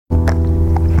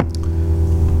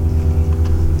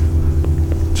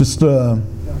Just a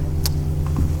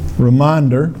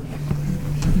reminder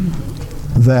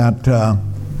that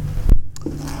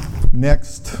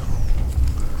next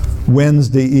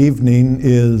Wednesday evening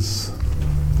is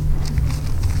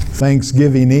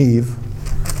Thanksgiving Eve.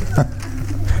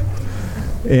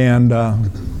 And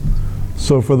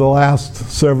so for the last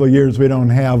several years we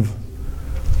don't have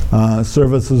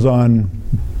services on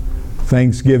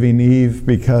Thanksgiving Eve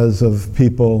because of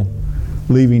people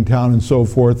leaving town and so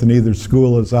forth, and either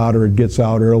school is out or it gets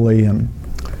out early,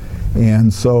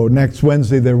 and so next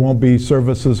Wednesday there won't be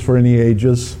services for any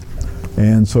ages,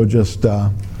 and so just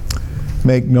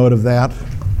make note of that.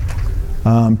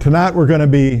 Tonight we're going to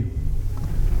be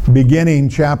beginning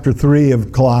chapter 3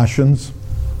 of Colossians,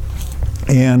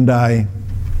 and I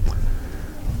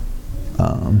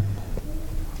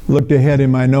looked ahead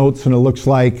in my notes, and it looks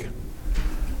like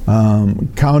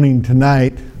counting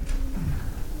tonight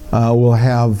we'll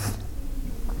have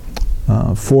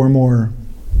 4 more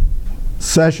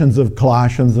sessions of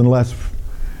Colossians, unless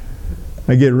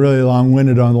I get really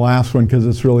long-winded on the last one because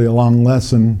it's really a long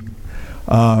lesson.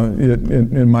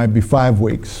 It might be 5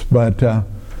 weeks, but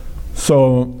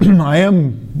so I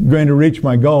am going to reach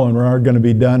my goal, and we are going to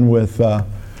be done with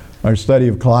our study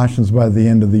of Colossians by the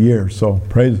end of the year. So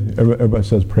praise, everybody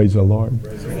says praise the Lord.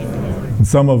 Praise the Lord. And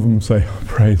some of them say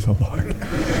praise the Lord.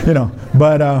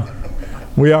 But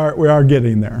we are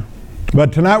getting there.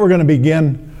 But tonight we're going to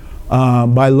begin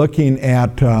by looking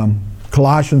at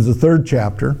Colossians, the 3rd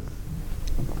chapter.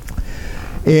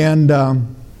 And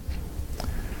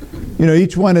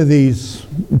each one of these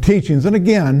teachings, and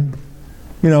again,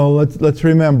 let's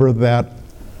remember that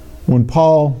when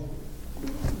Paul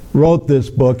wrote this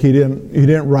book, he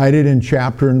didn't write it in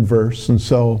chapter and verse, and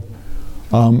so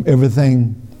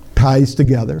everything ties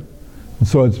together. And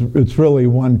so it's really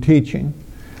one teaching.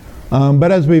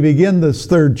 But as we begin this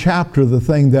 3rd chapter, the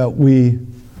thing that we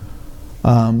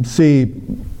see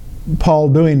Paul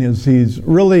doing is he's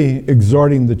really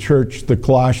exhorting the church, the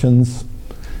Colossians,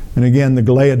 and again the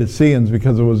Laodiceans,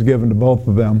 because it was given to both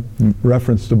of them, in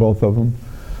reference to both of them,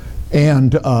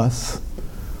 and to us,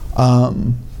 that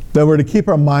we're to keep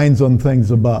our minds on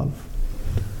things above.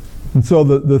 And so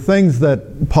the things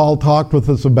that Paul talked with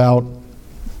us about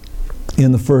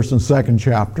in the 1st and 2nd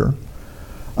chapter,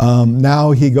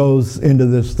 now he goes into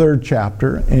this 3rd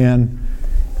chapter, and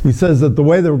he says that the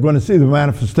way that we're going to see the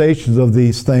manifestations of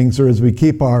these things are as we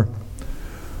keep our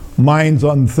minds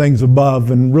on things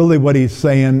above. And really what he's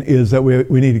saying is that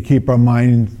we need to keep our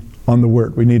mind on the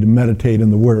Word. We need to meditate in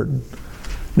the Word.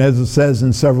 And as it says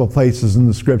in several places in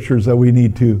the Scriptures, that we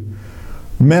need to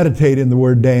meditate in the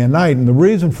Word day and night. And the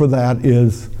reason for that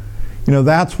is,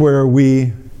 that's where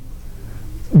we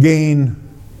gain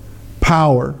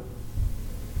power,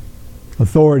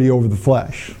 authority over the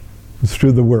flesh. It's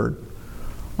through the Word.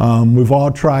 We've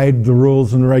all tried the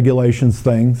rules and regulations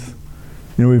things.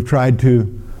 We've tried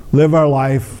to live our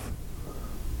life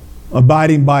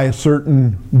abiding by a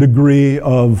certain degree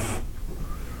of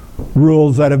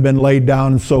rules that have been laid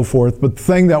down and so forth. But the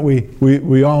thing that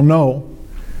we all know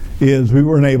is we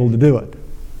weren't able to do it.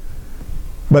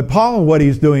 But Paul, what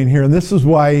he's doing here, and this is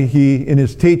why he, in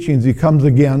his teachings, he comes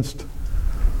against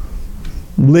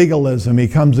legalism. He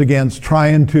comes against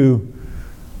trying to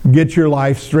get your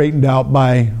life straightened out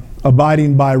by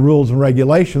abiding by rules and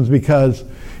regulations, because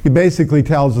he basically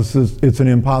tells us it's an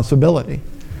impossibility.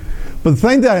 But the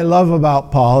thing that I love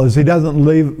about Paul is he doesn't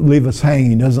leave us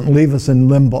hanging, doesn't leave us in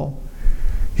limbo.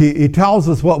 He tells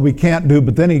us what we can't do,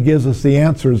 but then he gives us the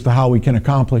answers to how we can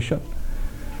accomplish it.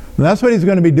 And that's what he's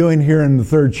going to be doing here in the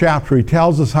 3rd chapter. He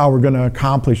tells us how we're going to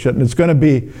accomplish it. And it's going to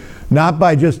be not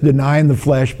by just denying the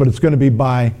flesh, but it's going to be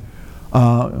by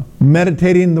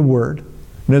meditating the Word.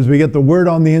 And as we get the Word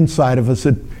on the inside of us,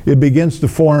 it begins to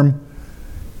form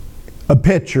a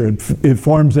picture. It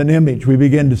forms an image. We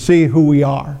begin to see who we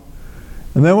are.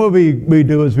 And then what we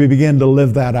do is we begin to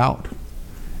live that out.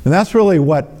 And that's really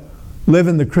what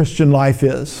living the Christian life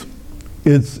is.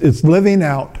 It's living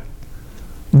out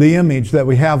the image that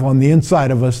we have on the inside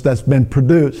of us that's been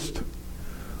produced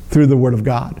through the Word of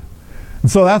God. And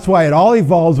so that's why it all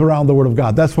evolves around the Word of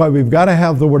God. That's why we've got to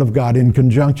have the Word of God in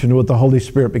conjunction with the Holy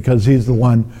Spirit, because He's the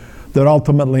one that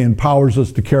ultimately empowers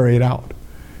us to carry it out.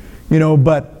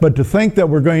 But to think that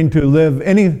we're going to live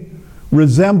any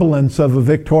resemblance of a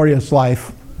victorious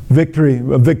life, a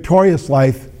victorious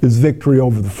life is victory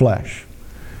over the flesh.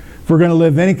 If we're going to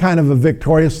live any kind of a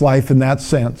victorious life in that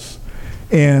sense,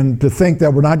 and to think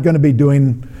that we're not going to be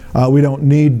doing, we don't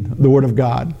need the Word of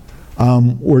God,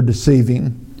 we're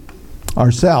deceiving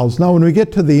ourselves. Now, when we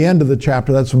get to the end of the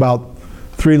chapter, that's about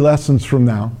 3 lessons from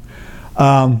now,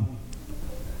 I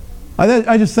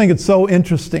just think it's so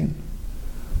interesting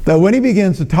that when he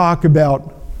begins to talk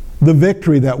about the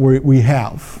victory that we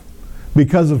have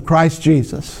because of Christ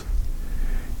Jesus,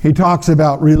 he talks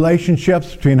about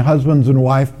relationships between husbands and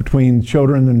wife, between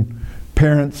children and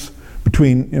parents,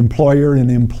 between employer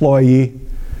and employee.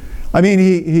 I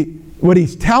mean, what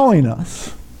he's telling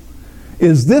us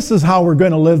is this is how we're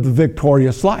going to live the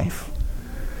victorious life.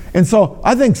 And so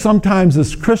I think sometimes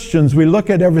as Christians we look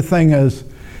at everything as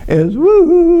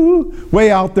woo,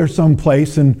 way out there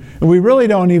someplace, and we really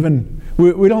don't even,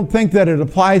 we don't think that it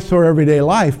applies to our everyday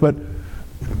life. But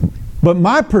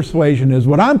my persuasion is,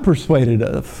 what I'm persuaded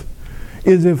of,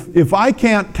 is if I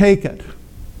can't take it,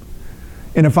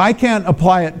 and if I can't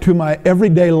apply it to my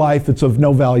everyday life, it's of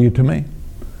no value to me.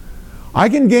 I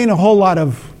can gain a whole lot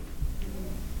of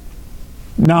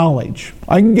knowledge.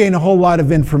 I can gain a whole lot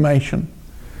of information.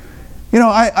 You know,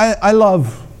 I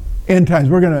love end times.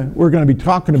 We're gonna be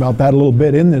talking about that a little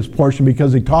bit in this portion,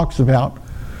 because he talks about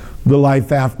the life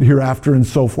hereafter and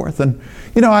so forth. And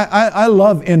you know, I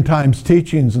love end times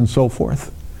teachings and so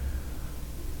forth.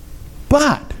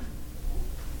 But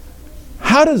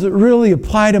how does it really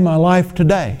apply to my life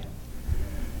today?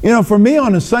 You know, for me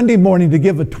on a Sunday morning to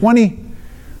give a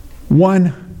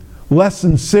 21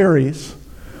 lesson series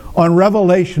on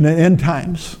Revelation and end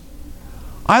times,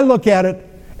 I look at it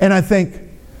and I think,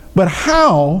 but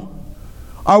how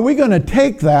are we going to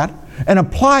take that and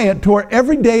apply it to our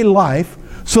everyday life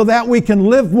so that we can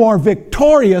live more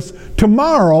victorious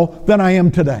tomorrow than I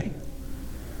am today?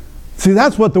 See,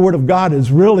 that's what the Word of God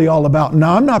is really all about.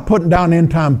 Now, I'm not putting down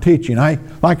end-time teaching.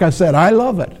 Like I said, I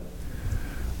love it.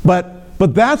 But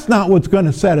that's not what's going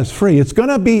to set us free. It's going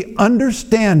to be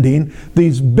understanding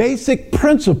these basic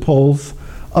principles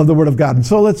of the Word of God. And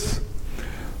so let's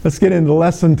get into the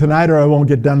lesson tonight, or I won't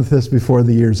get done with this before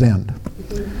the year's end.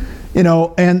 You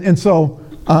know, and so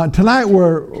tonight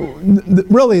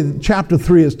really chapter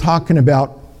 3 is talking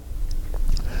about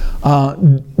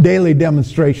daily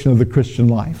demonstration of the Christian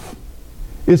life.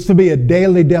 It's to be a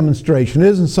daily demonstration. It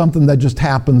isn't something that just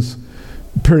happens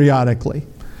periodically.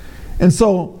 And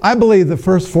so I believe the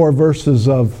first 4 verses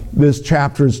of this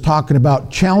chapter is talking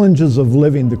about challenges of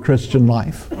living the Christian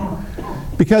life.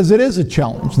 Because it is a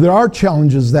challenge. There are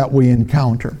challenges that we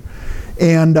encounter.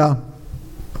 And,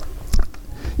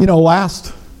 you know,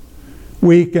 last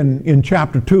week in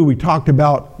chapter 2, we talked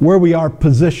about where we are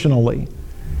positionally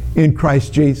in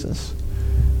Christ Jesus.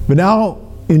 But now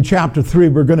in chapter 3,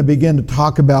 we're going to begin to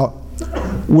talk about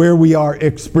where we are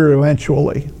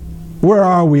experientially. Where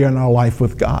are we in our life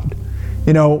with God?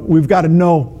 You know, we've got to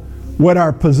know what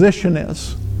our position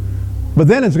is. But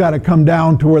then it's got to come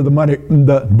down to where the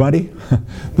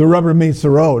rubber meets the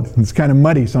road. It's kind of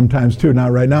muddy sometimes too,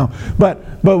 not right now. But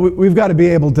we've got to be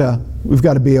able to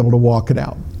walk it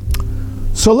out.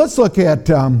 So let's look at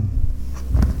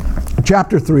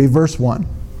chapter 3, verse 1.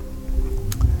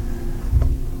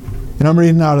 And I'm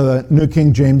reading out of the New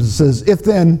King James. It says, "If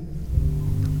then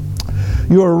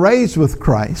you are raised with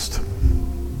Christ,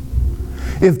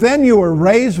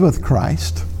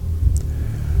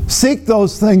 seek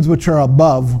those things which are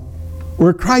above,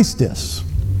 where Christ is,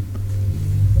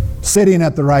 sitting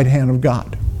at the right hand of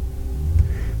God."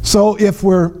 So if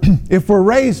we're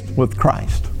raised with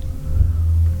Christ,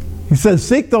 he says,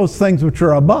 seek those things which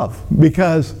are above,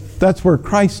 because that's where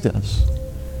Christ is.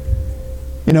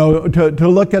 You know, to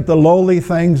look at the lowly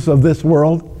things of this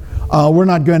world, we're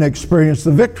not going to experience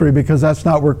the victory, because that's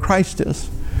not where Christ is.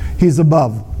 He's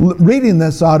above. Reading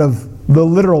this out of the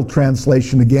literal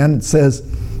translation again, it says,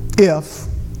 "If,"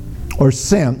 or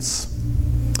since,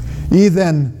 "ye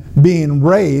then being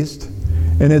raised,"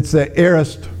 and it's the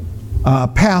aorist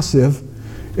passive,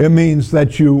 it means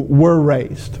that you were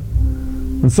raised.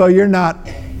 And so you're not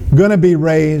going to be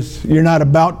raised, you're not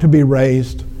about to be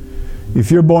raised. If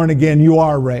you're born again, you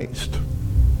are raised.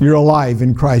 You're alive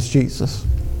in Christ Jesus.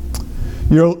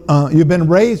 You've been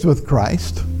raised with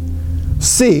Christ.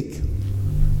 Seek,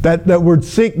 that word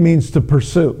seek means to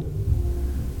pursue.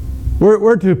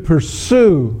 We're to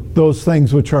pursue those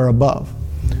things which are above.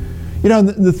 You know,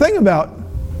 the thing about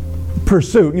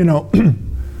pursuit, you know,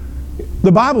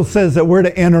 the Bible says that we're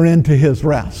to enter into His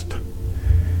rest.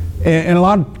 And a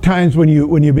lot of times when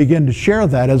you begin to share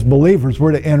that as believers,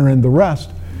 we're to enter in the rest,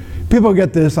 people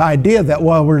get this idea that,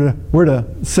 well, we're to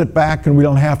sit back and we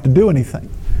don't have to do anything.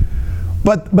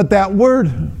 But that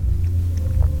word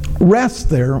rest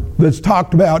there that's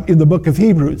talked about in the book of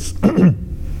Hebrews,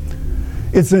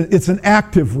 it's an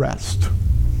active rest.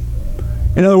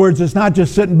 In other words, it's not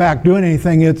just sitting back doing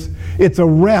anything, it's a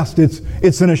rest,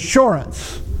 it's an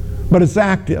assurance, but it's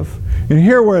active. And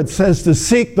here where it says to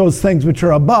seek those things which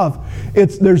are above,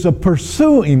 there's a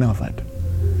pursuing of it.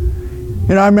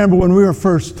 You know, I remember when we were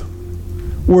first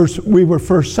we were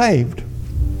first saved.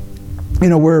 You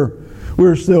know,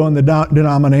 we're still in the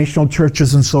denominational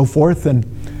churches and so forth,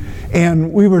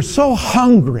 and we were so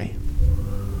hungry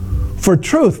for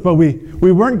truth, but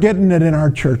we weren't getting it in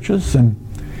our churches,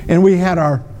 and we had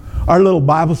our little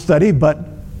Bible study, but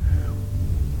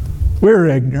we were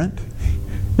ignorant.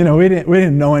 You know, we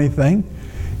didn't know anything.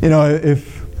 You know,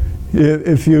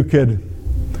 if you could,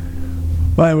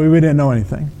 well, we didn't know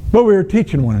anything, but we were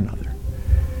teaching one another.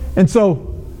 And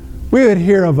so we would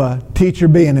hear of a teacher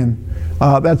being in,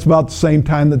 that's about the same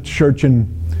time that the church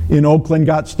in Oakland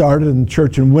got started and the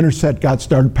church in Winterset got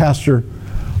started. Pastor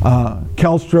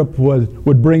Kelstrup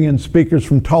would bring in speakers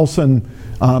from Tulsa,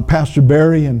 and Pastor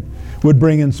Barry would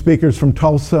bring in speakers from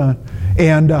Tulsa.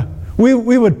 And we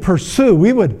would pursue,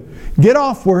 we would get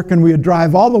off work and we would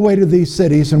drive all the way to these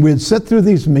cities and we'd sit through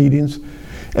these meetings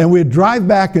and we'd drive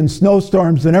back in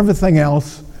snowstorms and everything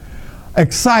else,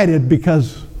 excited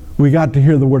because we got to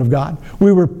hear the Word of God.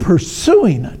 We were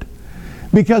pursuing it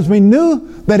because we knew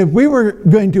that if we were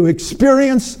going to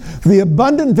experience the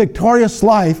abundant, victorious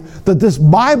life that this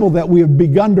Bible that we have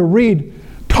begun to read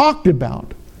talked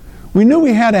about, we knew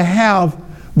we had to have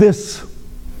this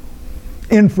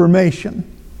information.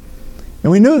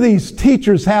 And we knew these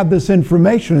teachers had this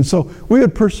information, and so we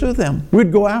would pursue them.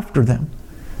 We'd go after them.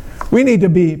 We need to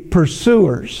be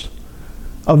pursuers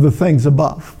of the things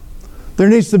above. There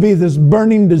needs to be this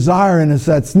burning desire in us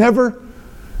that's never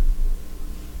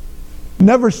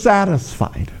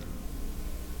satisfied.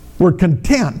 We're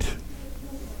content,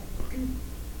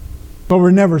 but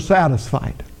we're never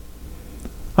satisfied.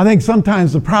 I think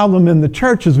sometimes the problem in the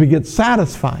church is we get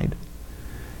satisfied,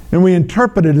 and we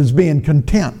interpret it as being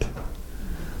content.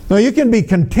 Now, you can be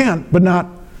content, but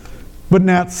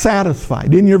not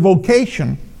satisfied. In your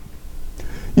vocation,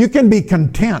 you can be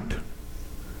content,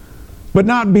 but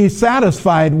not be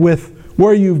satisfied with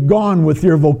where you've gone with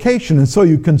your vocation, and so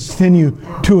you continue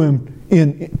to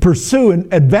pursue an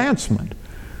advancement.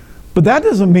 But that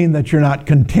doesn't mean that you're not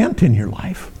content in your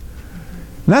life.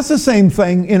 And that's the same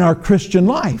thing in our Christian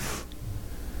life.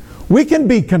 We can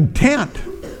be content,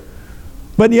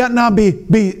 but yet not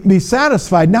be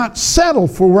satisfied, not settle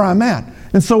for where I'm at.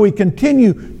 And so we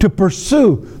continue to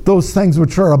pursue those things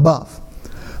which are above.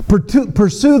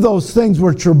 Pursue those things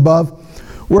which are above,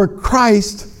 where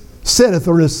Christ sitteth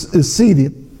or is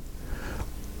seated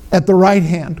at the right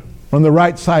hand, on the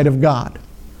right side of God.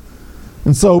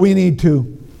 And so we need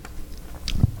to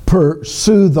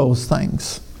pursue those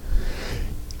things.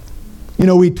 You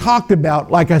know, we talked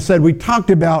about, like I said, we talked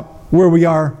about where we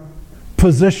are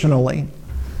positionally.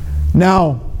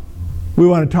 Now, we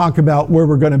want to talk about where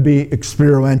we're going to be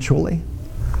experientially.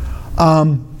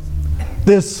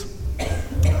 This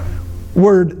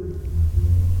word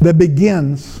that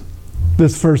begins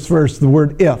this first verse, the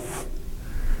word if.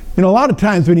 You know, a lot of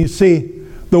times when you see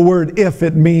the word if,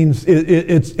 it means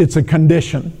it's a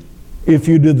condition. If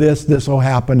you do this, this will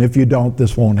happen. If you don't,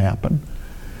 this won't happen.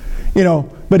 You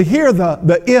know, but here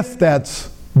the if that's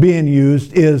being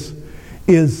used is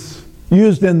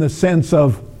used in the sense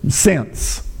of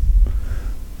since.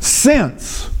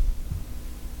 Since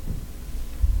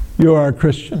you are a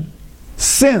Christian.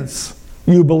 Since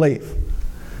you believe.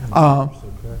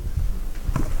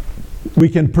 We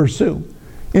can pursue.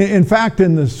 In fact,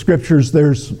 in the scriptures,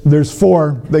 there's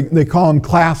four, they call them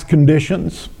class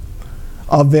conditions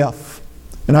of if.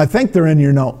 And I think they're in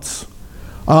your notes.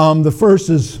 The first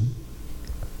is,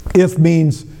 if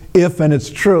means if and it's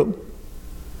true.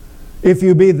 If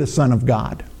you be the Son of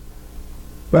God.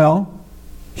 Well,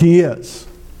 He is.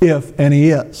 If and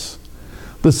He is.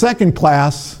 The second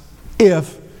class,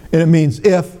 if, and it means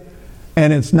if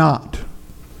and it's not.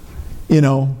 You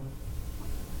know,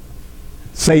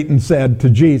 Satan said to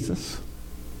Jesus,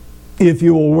 if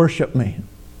you will worship me.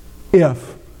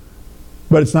 If.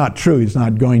 But it's not true. He's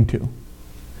not going to.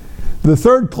 The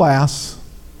third class,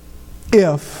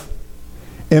 if,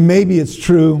 and maybe it's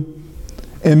true,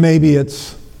 and maybe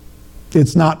it's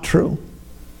not true.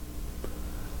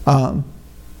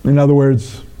 In other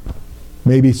words,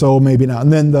 maybe so, maybe not.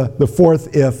 And then the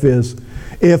fourth if is,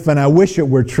 if, and I wish it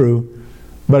were true,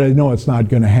 but I know it's not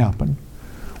going to happen.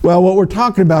 Well, what we're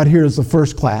talking about here is the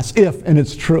first class, if, and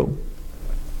it's true.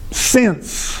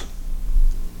 Since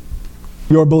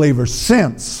you're believers,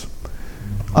 since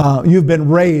you've been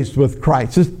raised with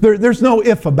Christ. There's no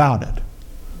if about it.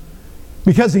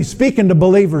 Because He's speaking to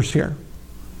believers here.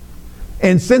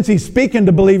 And since He's speaking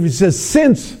to believers, He says,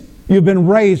 since you've been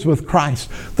raised with Christ,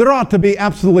 there ought to be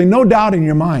absolutely no doubt in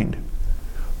your mind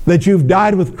that you've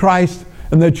died with Christ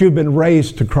and that you've been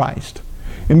raised to Christ.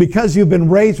 And because you've been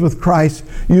raised with Christ,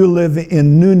 you live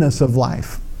in newness of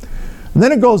life. And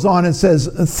then it goes on and says,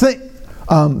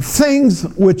 things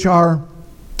which are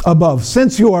above.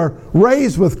 Since you are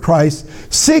raised with Christ,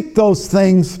 seek those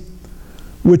things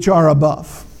which are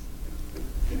above.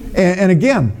 And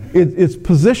again, it's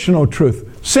positional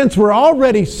truth. Since we're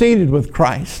already seated with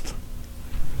Christ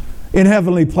in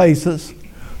heavenly places,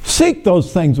 seek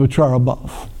those things which are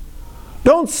above.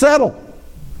 Don't settle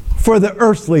for the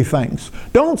earthly things.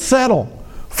 Don't settle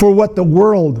for what the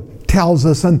world tells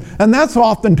us. And that's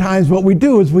oftentimes what we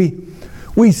do, is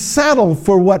we settle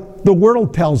for what the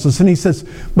world tells us. And he says,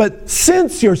 but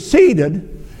since you're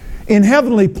seated in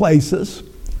heavenly places,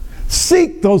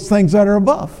 seek those things that are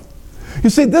above. You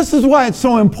see, this is why it's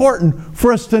so important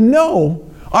for us to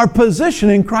know our position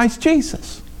in Christ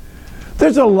Jesus.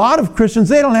 There's a lot of Christians,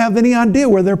 they don't have any idea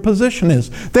where their position is.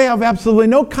 They have absolutely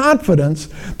no confidence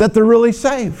that they're really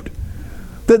saved.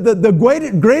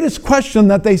 The greatest question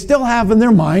that they still have in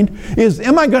their mind is,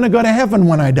 am I going to go to heaven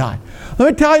when I die?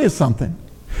 Let me tell you something.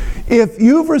 If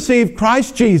you've received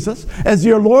Christ Jesus as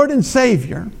your Lord and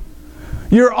Savior,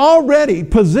 you're already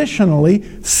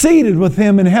positionally seated with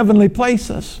Him in heavenly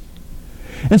places.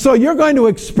 And so you're going to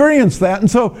experience that.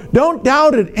 And so don't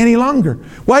doubt it any longer.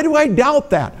 Why do I doubt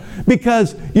that?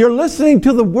 Because you're listening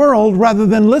to the world rather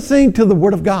than listening to the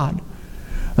Word of God.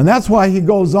 And that's why he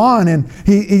goes on and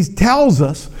he tells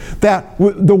us that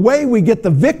the way we get the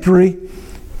victory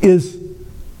is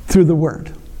through the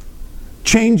Word.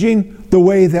 Changing the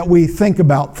way that we think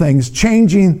about things.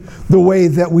 Changing the way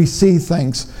that we see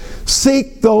things.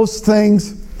 Seek those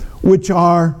things which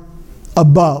are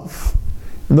above.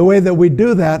 And the way that we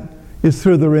do that is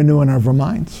through the renewing of our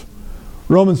minds.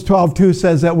 Romans 12:2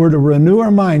 says that we're to renew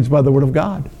our minds by the Word of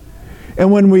God.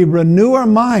 And when we renew our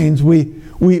minds, we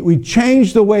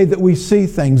change the way that we see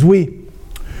things.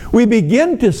 We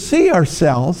begin to see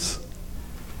ourselves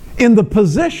in the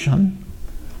position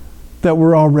that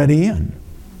we're already in.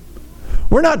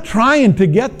 We're not trying to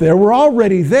get there. We're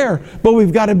already there. But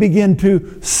we've got to begin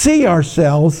to see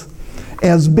ourselves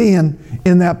as being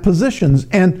in that position.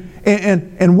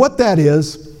 And what that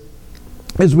is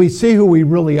we see who we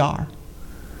really are.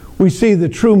 We see the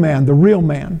true man, the real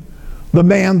man, the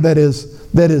man that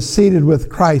is seated with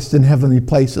Christ in heavenly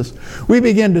places. We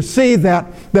begin to see that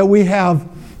we have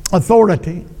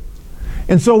authority.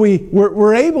 And so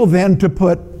we're able then to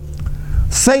put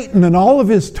Satan and all of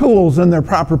his tools in their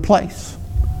proper place,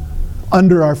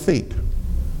 under our feet,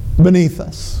 beneath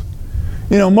us.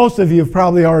 You know, most of you have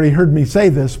probably already heard me say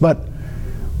this, but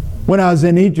when I was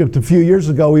in Egypt a few years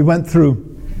ago, we went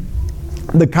through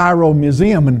the Cairo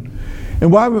Museum, and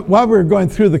while we were going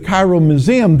through the Cairo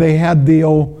Museum, they had the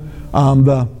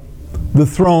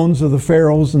thrones of the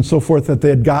pharaohs and so forth that they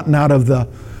had gotten out of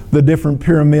the different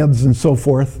pyramids and so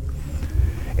forth.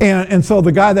 And so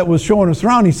the guy that was showing us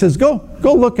around, he says, go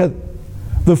look at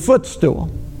the footstool.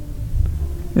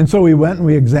 And so we went and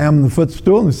we examined the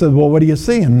footstool, and he said, well, what do you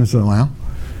see? And I said, well,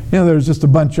 you know, there's just a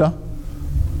bunch of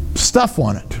stuff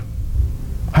on it.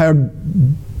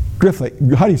 Hieroglyphic.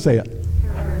 How do you say it?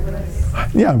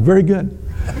 Yeah, very good.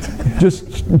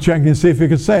 Just checking to see if you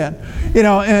could say it. You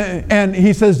know, and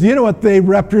he says, do you know what they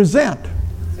represent?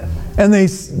 And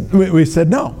we said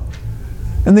no.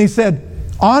 And they said,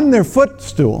 on their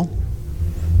footstool,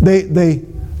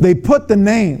 they put the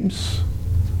names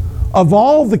of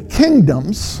all the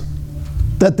kingdoms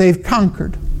that they've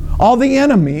conquered. All the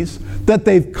enemies that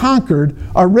they've conquered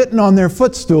are written on their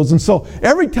footstools. And so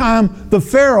every time the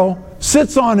Pharaoh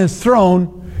sits on his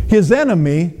throne, his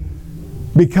enemy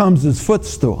becomes his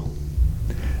footstool.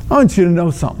 I want you to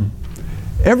know something.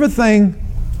 Everything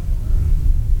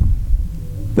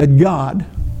that God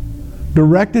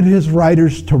directed his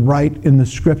writers to write in the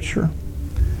Scripture,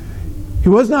 he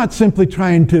was not simply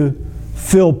trying to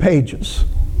fill pages.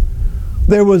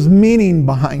 There was meaning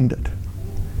behind it.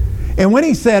 And when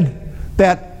he said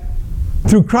that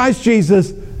through Christ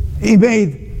Jesus, he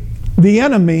made the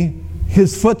enemy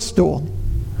his footstool,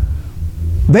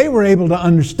 they were able to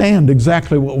understand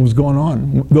exactly what was going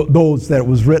on, those that it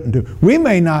was written to. We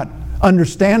may not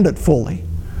understand it fully,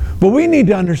 but we need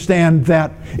to understand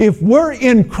that if we're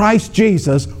in Christ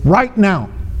Jesus right now,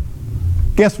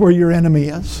 guess where your enemy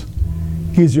is?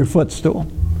 He's your footstool.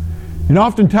 And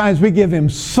oftentimes we give him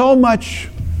so much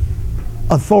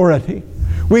authority.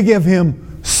 We give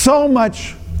him so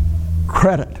much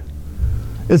credit.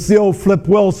 It's the old Flip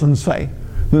Wilson saying,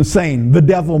 the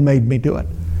devil made me do it.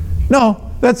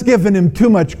 No, that's giving him too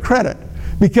much credit,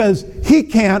 because he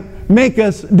can't make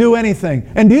us do anything.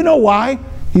 And do you know why?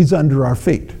 He's under our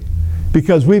feet.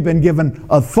 Because we've been given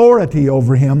authority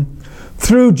over him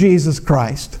through Jesus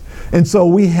Christ. And so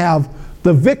we have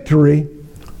the victory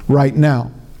right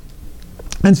now.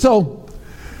 And so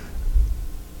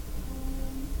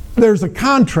there's a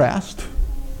contrast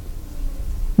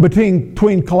between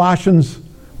Colossians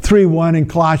 3:1 and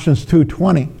Colossians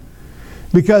 2:20.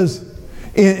 Because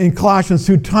in Colossians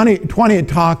 2:20 it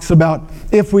talks about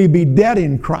if we be dead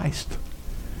in Christ.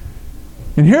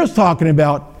 And here's talking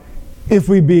about if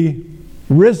we be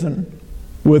risen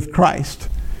with Christ.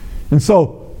 And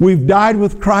so we've died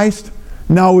with Christ,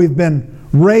 now we've been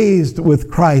raised with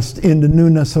Christ into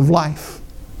newness of life.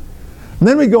 And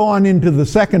then we go on into the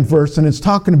second verse, and it's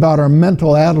talking about our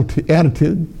mental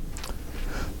attitude.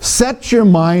 Set your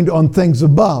mind on things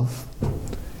above,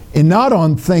 and not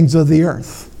on things of the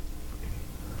earth.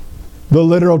 The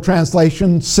literal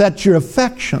translation, set your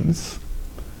affections.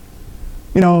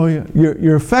 You know,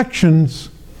 your affections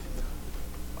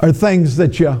are things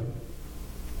that you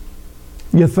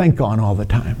think on all the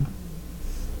time.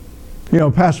 You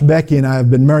know, Pastor Becky and I have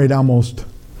been married almost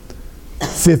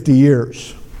 50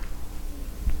 years.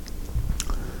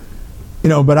 You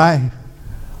know, but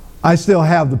I still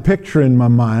have the picture in my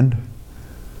mind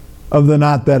of the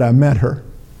night that I met her.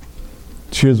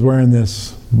 She was wearing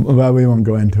this, well, we won't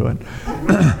go into it.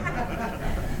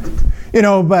 You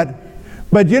know,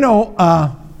 but you know,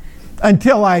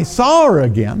 until I saw her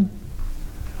again,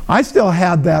 I still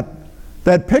had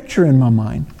that picture in my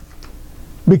mind,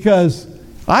 because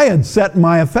I had set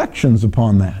my affections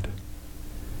upon that.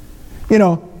 You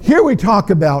know, here we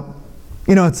talk about,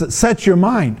 you know, it's set your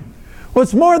mind. Well,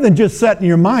 it's more than just setting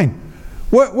your mind.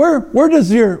 Where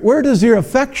does your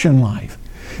affection lie?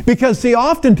 Because see,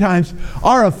 oftentimes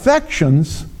our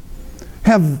affections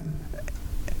have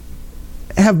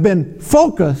been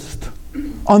focused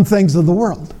on things of the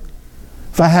world.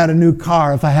 If I had a new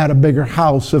car, if I had a bigger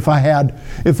house, if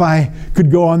I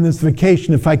could go on this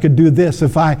vacation, if I could do this,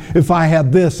 if I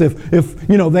had this,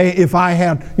 if I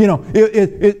had, you know,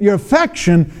 your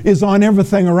affection is on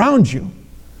everything around you.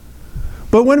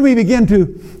 But when we begin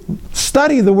to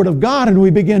study the Word of God and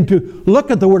we begin to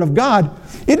look at the Word of God,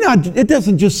 it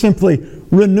doesn't just simply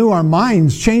renew our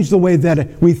minds, change the way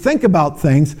that we think about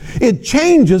things. It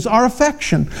changes our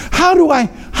affection. How do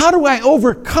I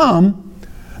overcome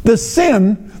the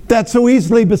sin that so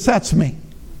easily besets me?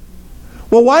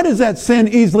 Well, why does that sin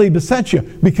easily beset you?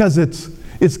 Because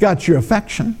it's got your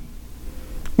affection.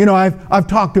 You know, I've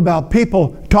talked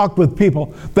with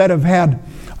people that have had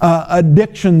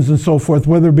addictions and so forth,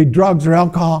 whether it be drugs or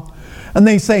alcohol, and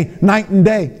they say night and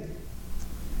day.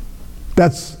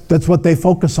 That's what they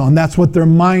focus on. That's what their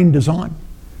mind is on.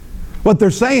 What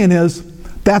they're saying is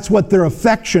that's what their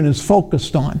affection is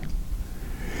focused on.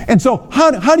 And so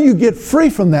how do you get free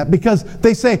from that? Because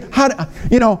they say,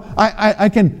 I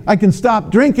can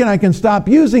stop drinking, I can stop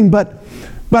using, but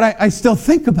I still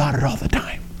think about it all the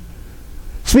time.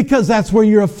 It's because that's where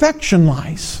your affection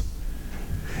lies.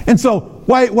 And so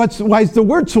why is the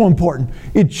Word so important?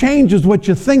 It changes what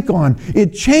you think on.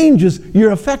 It changes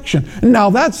your affection.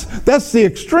 Now that's the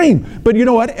extreme. But you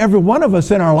know what? Every one of us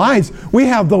in our lives, we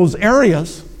have those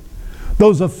areas,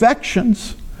 those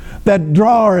affections that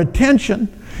draw our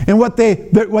attention. And what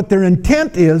their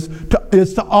intent is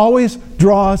to always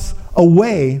draw us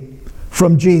away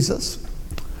from Jesus.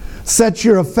 Set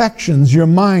your affections, your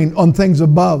mind on things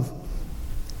above,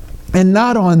 and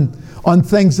not on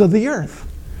things of the earth.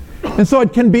 And so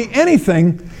it can be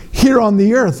anything here on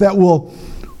the earth that will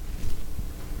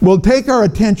take our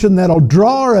attention, that'll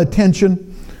draw our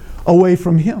attention away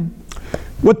from Him.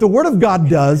 What the Word of God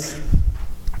does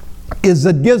is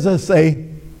it gives us a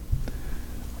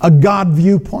God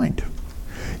viewpoint.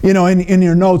 You know, in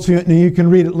your notes, you can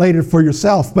read it later for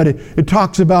yourself, but it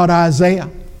talks about Isaiah.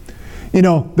 You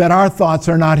know, that our thoughts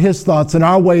are not his thoughts and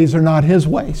our ways are not his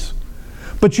ways.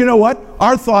 But you know what?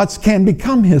 Our thoughts can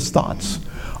become his thoughts.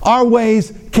 Our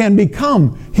ways can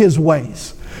become his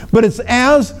ways. But it's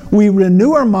as we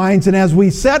renew our minds and as we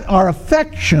set our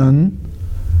affection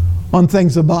on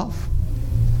things above.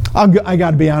 I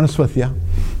got to be honest with you.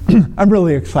 I'm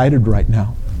really excited right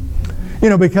now. You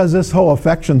know, because this whole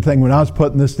affection thing, when I was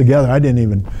putting this together, I didn't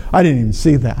even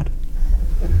see that.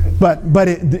 But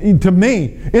to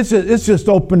me, it's just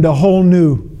opened a whole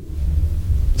new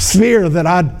sphere that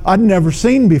I'd never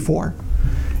seen before.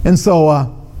 And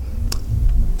so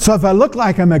if I look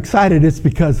like I'm excited, it's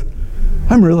because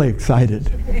I'm really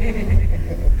excited.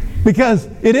 Because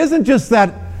it isn't just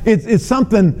that it's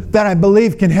something that I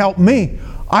believe can help me.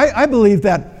 I believe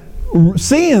that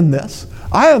seeing this,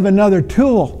 I have another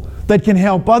tool that can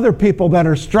help other people that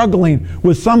are struggling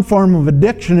with some form of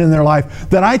addiction in their life,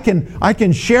 that I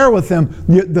can share with them.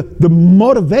 The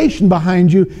motivation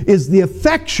behind you is the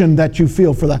affection that you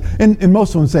feel for that. And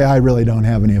most of them say, I really don't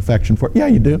have any affection for it. Yeah,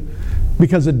 you do.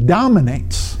 Because it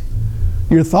dominates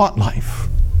your thought life.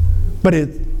 But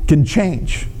it can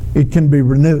change. it can be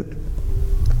renewed.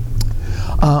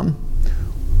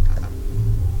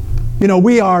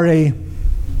 We are a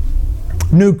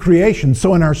new creation.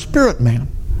 So in our spirit man,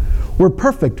 we're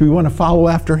perfect. We want to follow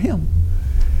after him.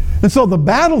 And so the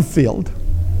battlefield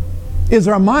is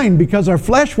our mind, because our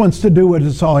flesh wants to do what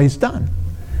it's always done.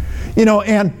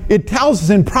 And it tells us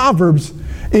in Proverbs,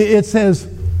 it says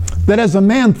that as a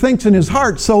man thinks in his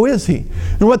heart, so is he.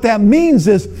 And what that means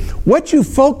is what you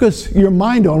focus your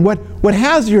mind on, what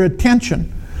has your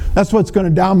attention, that's what's going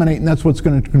to dominate, and that's what's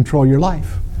going to control your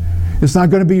life. It's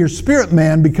not going to be your spirit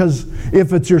man, because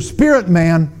if it's your spirit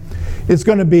man, it's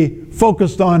going to be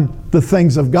focused on the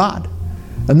things of God.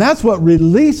 And that's what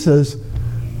releases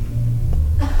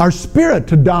our spirit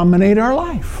to dominate our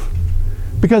life.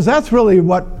 Because that's really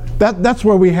that's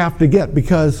where we have to get.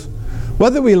 Because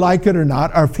whether we like it or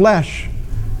not, our flesh,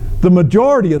 the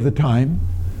majority of the time,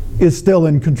 is still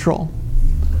in control.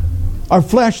 Our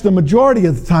flesh, the majority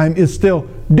of the time, is still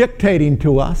dictating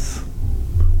to us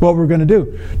what we're going to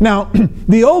do. Now,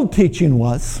 the old teaching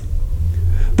was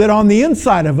that on the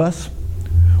inside of us,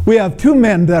 we have two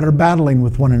men that are battling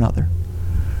with one another.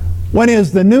 One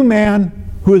is the new man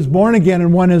who is born again,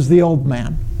 and one is the old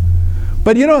man.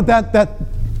 But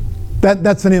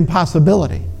that's an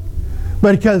impossibility,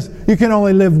 because you can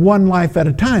only live one life at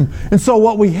a time. And so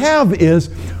what we have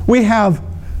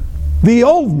the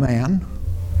old man,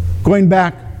 going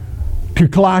back to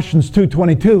Colossians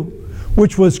 2:22,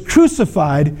 which was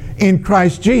crucified in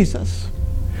Christ Jesus.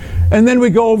 And then we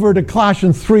go over to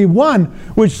Colossians 3:1,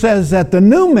 which says that the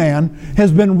new man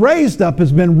has been raised up,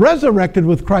 has been resurrected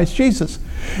with Christ Jesus.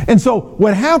 And so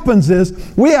what happens is,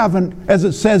 we haven't, as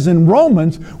it says in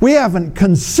Romans, we haven't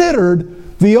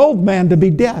considered the old man to be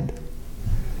dead.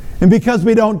 And because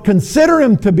we don't consider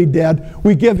him to be dead,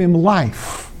 we give him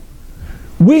life.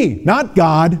 We, not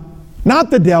God,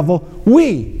 not the devil,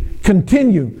 we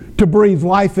continue to breathe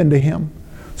life into him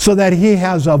so that he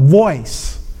has a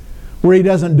voice where he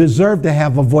doesn't deserve to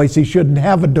have a voice. He shouldn't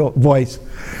have a voice.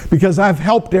 Because I've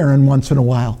helped Aaron once in a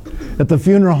while at the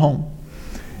funeral home.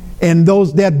 And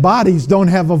those dead bodies don't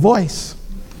have a voice.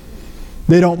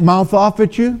 They don't mouth off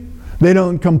at you. They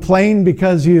don't complain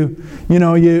because you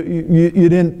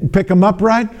didn't pick them up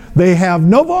right. They have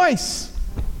no voice.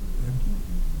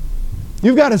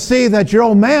 You've got to see that your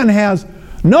old man has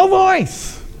no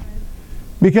voice,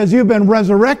 because you've been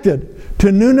resurrected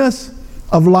to newness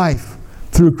of life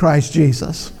through Christ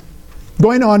Jesus.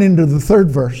 Going on into the third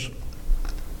verse.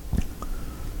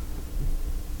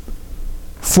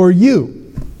 For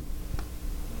you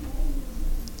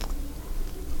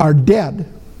are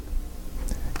dead,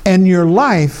 and your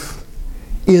life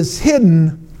is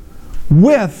hidden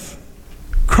with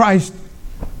Christ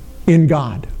in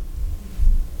God.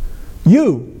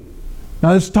 You,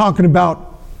 now this is talking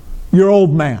about your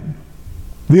old man,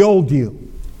 the old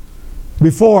you,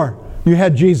 before you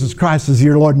had Jesus Christ as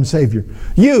your Lord and Savior.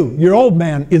 You, your old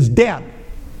man, is dead.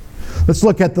 Let's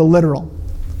look at the literal.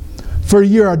 For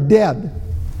you are dead.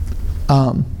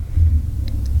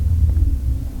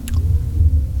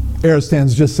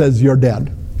 Aristans just says you're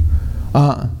dead.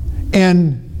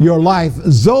 And your life,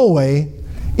 Zoe,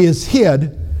 is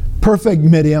hid, perfect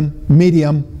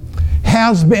medium,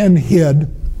 has been hid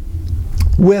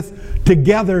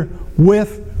together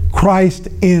with Christ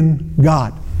in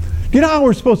God. Do you know how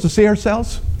we're supposed to see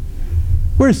ourselves?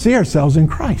 We're to see ourselves in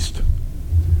Christ.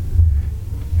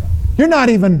 You're not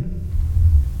even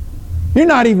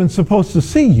supposed to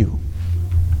see you,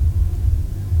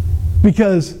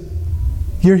 because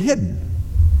you're hidden.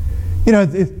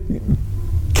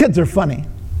 Kids are funny.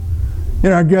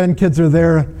 Our grandkids are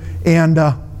there, and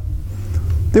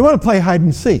they want to play hide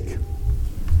and seek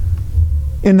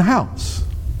in the house,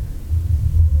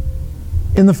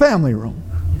 in the family room,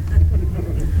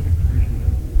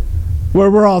 where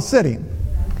we're all sitting.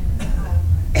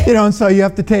 And so you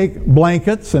have to take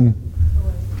blankets and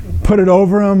put it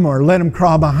over them, or let them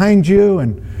crawl behind you,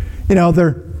 and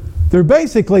they're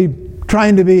basically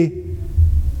trying to be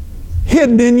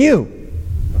hidden in you.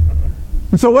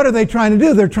 And so what are they trying to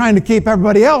do? They're trying to keep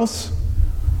everybody else,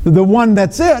 the one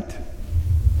that's it,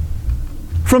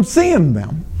 from seeing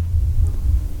them.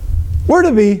 We're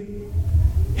to be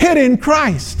hid in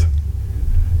Christ.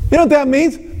 You know what that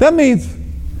means? That means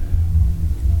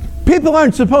people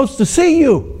aren't supposed to see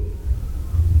you.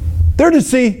 They're to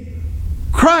see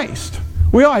Christ.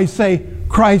 We always say,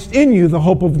 Christ in you, the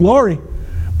hope of glory.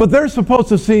 But they're supposed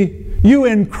to see you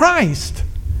in Christ,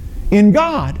 in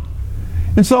God.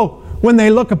 And so when they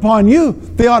look upon you,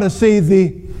 they ought to see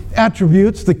the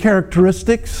attributes, the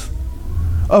characteristics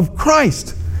of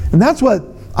Christ. And that's what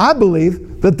I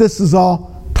believe that this is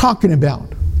all talking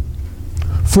about.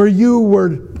 For you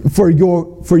were for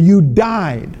you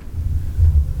died.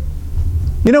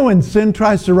 You know when sin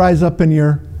tries to rise up in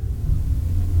your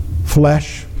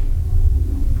flesh,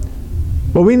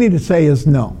 what we need to say is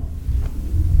no.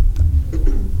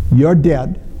 You're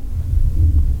dead.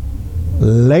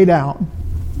 Lay down.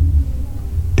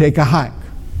 Take a hike.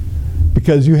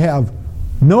 Because you have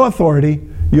no authority.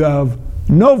 You have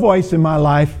no voice in my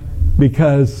life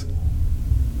because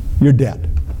you're dead.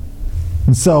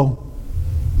 And so,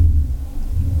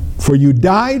 for you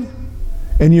died,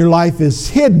 and your life is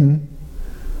hidden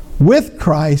with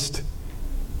Christ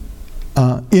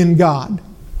in God.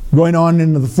 Going on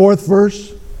into the 4th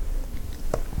verse.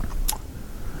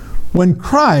 When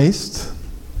Christ,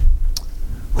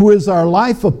 who is our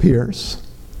life, appears,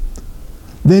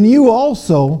 then you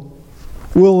also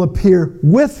will appear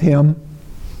with him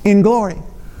in glory.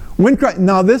 When Christ,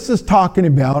 now this is talking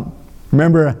about,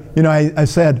 remember, I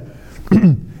said,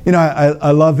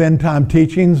 I love end time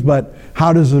teachings, but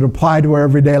how does it apply to our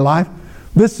everyday life?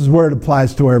 This is where it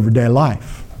applies to our everyday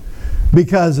life.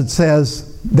 Because it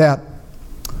says that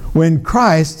when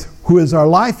Christ, who is our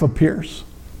life, appears.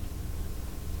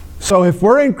 So if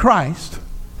we're in Christ,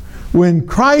 when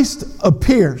Christ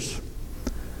appears,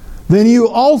 then you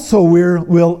also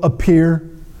will appear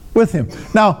with him.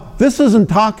 Now, this isn't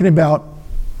talking about,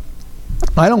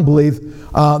 I don't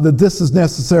believe that this is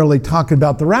necessarily talking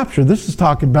about the rapture. This is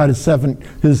talking about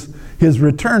his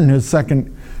return, his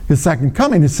second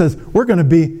coming. It says we're going to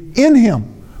be in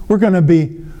him. We're going to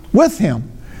be with him.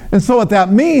 And so what that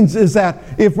means is that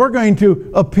if we're going to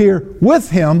appear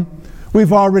with him,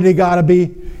 we've already got to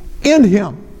be in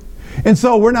him. And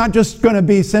so we're not just going to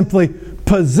be simply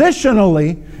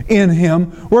positionally in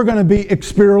him. We're going to be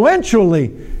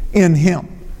experientially in him.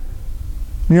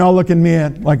 You all look at me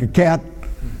like a cat.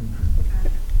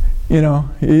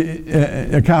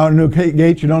 A cow at a new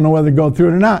gate, you don't know whether to go through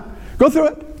it or not. Go through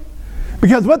it.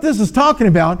 Because what this is talking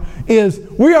about is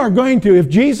we are going to, if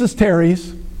Jesus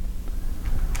tarries,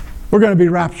 we're going to be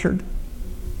raptured.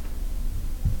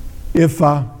 If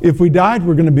we died,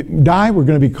 we're going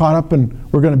to be caught up,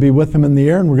 and we're going to be with him in the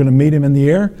air, and we're going to meet him in the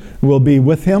air. We'll be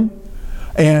with him.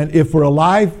 And if we're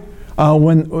alive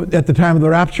at the time of the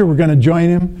rapture, we're going to join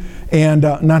him and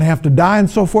not have to die and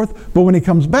so forth. But when he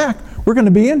comes back, we're going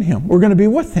to be in him. We're going to be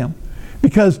with him.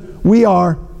 Because we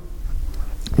are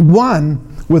one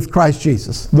with Christ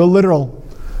Jesus. The literal,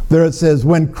 there it says,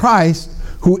 when Christ,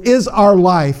 who is our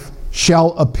life,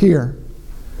 shall appear,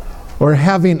 or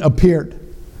having appeared,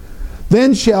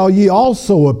 then shall ye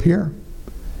also appear.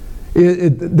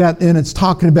 And it's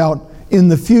talking about in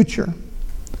the future,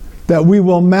 that we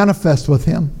will manifest with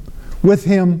him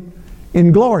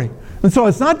in glory. And so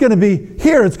it's not going to be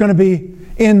here, it's going to be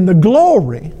in the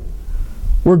glory.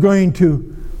 We're going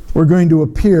to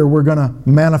appear, we're going to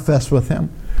manifest with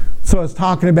him. So it's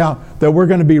talking about that we're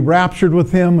going to be raptured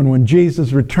with him, and when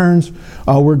Jesus returns,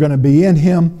 we're going to be in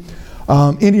him.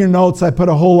 In your notes, I put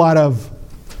a whole lot of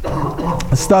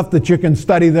stuff that you can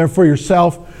study there for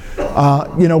yourself.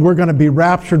 We're going to be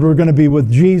raptured. We're going to be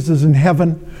with Jesus in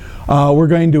heaven. We're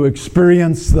going to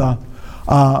experience the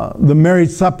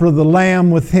marriage supper of the Lamb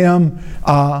with him.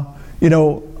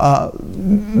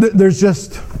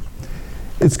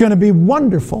 It's going to be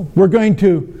wonderful. We're going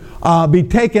to be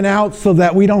taken out so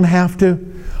that we don't have to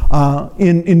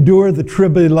endure the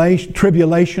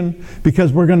tribulation,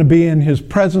 because we're going to be in his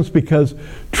presence, because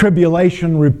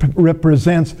tribulation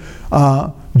represents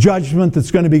judgment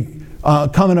that's going to be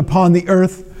coming upon the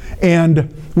earth.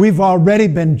 And we've already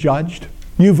been judged.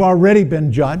 You've already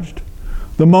been judged.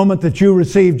 The moment that you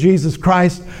received Jesus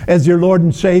Christ as your Lord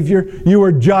and Savior, you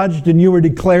were judged and you were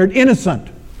declared innocent.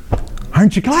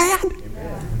 Aren't you glad?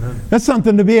 That's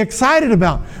something to be excited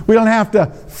about. We don't have to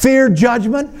fear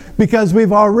judgment because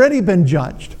we've already been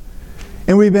judged.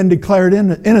 And we've been declared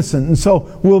innocent. And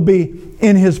so we'll be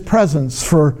in his presence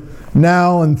for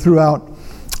now and throughout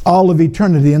all of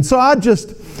eternity. And so I'd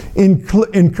just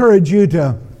encourage you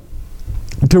to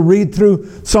read through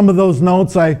some of those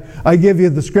notes. I give you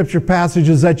the scripture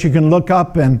passages that you can look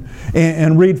up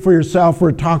and read for yourself,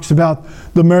 where it talks about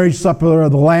the marriage supper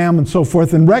of the Lamb and so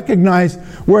forth, and recognize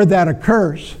where that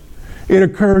occurs. It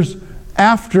occurs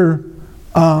after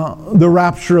the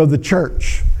rapture of the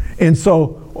church. And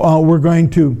so we're going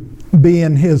to be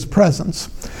in his presence.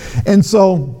 And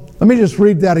so let me just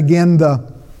read that again,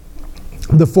 the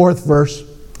 4th verse.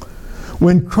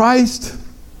 When Christ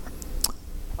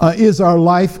is our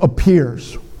life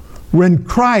appears. When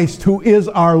Christ, who is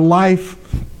our life,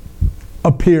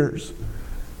 appears.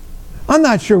 I'm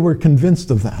not sure we're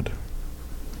convinced of that.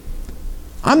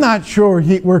 I'm not sure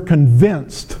we're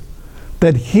convinced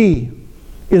that he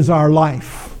is our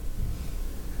life.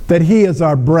 that He is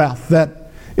our breath,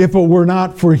 that if it were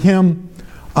not for Him,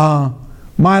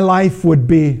 my life would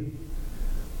be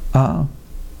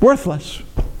worthless,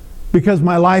 because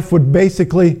my life would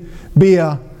basically be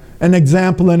an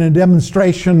example and a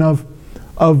demonstration of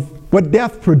what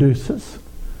death produces.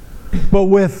 But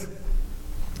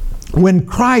when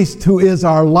Christ, who is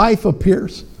our life,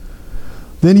 appears,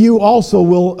 then you also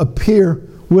will appear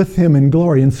with Him in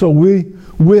glory. And so we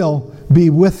will be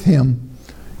with Him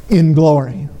in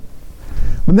glory.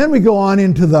 And then we go on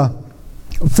into the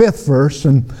 5th verse,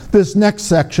 and this next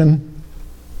section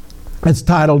is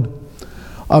titled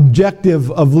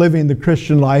Objective of Living the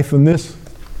Christian Life. And this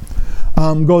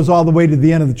goes all the way to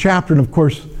the end of the chapter. And of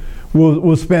course,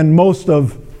 we'll spend most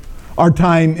of our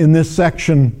time in this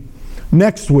section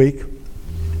next week.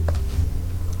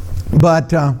 But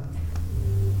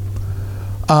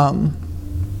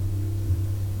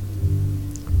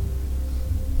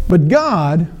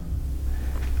God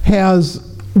has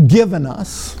given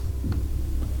us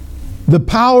the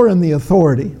power and the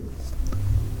authority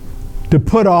to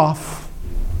put off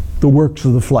the works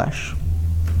of the flesh.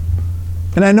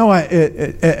 And I know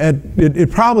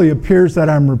it probably appears that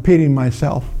I'm repeating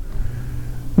myself.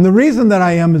 And the reason that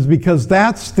I am is because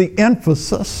that's the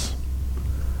emphasis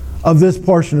of this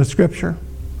portion of Scripture,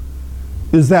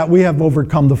 is that we have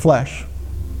overcome the flesh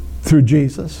through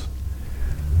Jesus.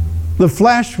 The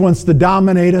flesh wants to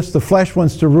dominate us. The flesh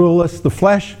wants to rule us. The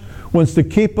flesh wants to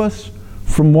keep us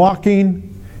from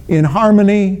walking in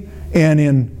harmony and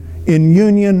in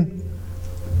union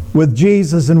with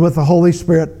Jesus and with the Holy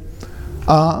Spirit.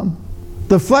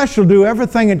 The flesh will do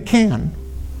everything it can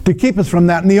to keep us from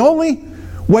that. And the only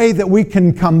way that we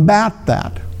can combat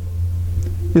that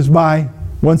is by,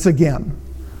 once again,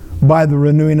 by the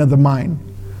renewing of the mind,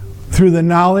 through the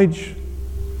knowledge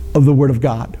of the Word of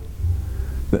God.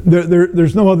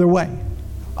 There's no other way.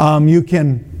 You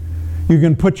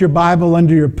can put your Bible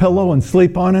under your pillow and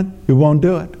sleep on it. You won't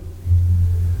do it.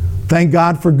 Thank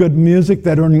God for good music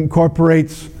that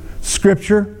incorporates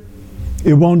Scripture.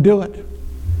 It won't do it.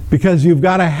 Because you've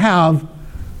got to have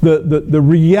the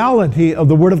reality of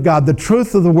the Word of God, the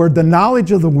truth of the Word, the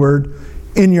knowledge of the Word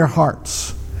in your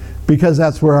hearts. Because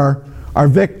that's where our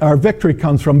victory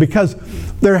comes from. Because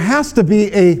there has to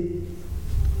be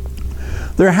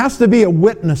a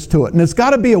witness to it. And it's got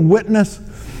to be a witness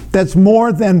that's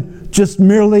more than just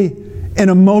merely an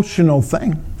emotional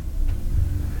thing.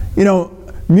 You know,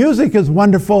 music is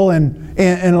wonderful, and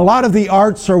a lot of the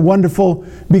arts are wonderful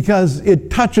because it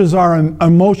touches our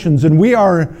emotions, and we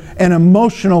are an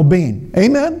emotional being.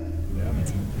 Amen? Yeah.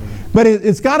 But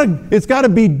it's got to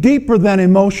be deeper than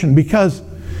emotion, because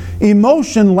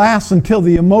emotion lasts until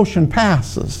the emotion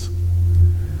passes.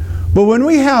 But when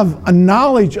we have a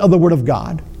knowledge of the Word of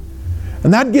God,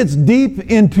 and that gets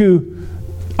deep into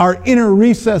our inner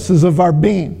recesses of our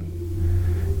being,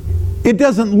 it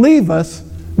doesn't leave us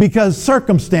because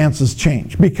circumstances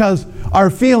change, because our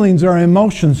feelings, our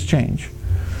emotions change.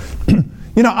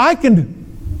 You know, I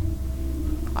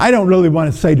don't really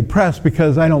want to say depressed,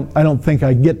 because I don't think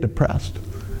I get depressed,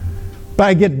 but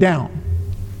I get down.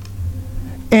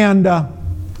 And I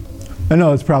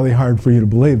know it's probably hard for you to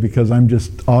believe, because I'm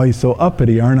just always so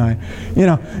uppity, aren't I? You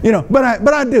know,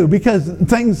 but I do, because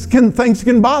things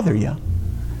can bother you.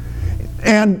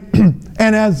 And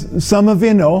as some of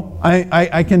you know,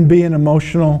 I can be an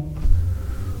emotional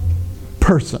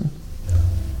person.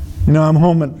 You know, I'm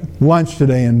home at lunch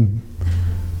today, and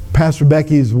Pastor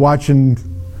Becky's watching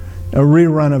a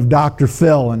rerun of Dr.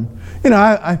 Phil, and you know,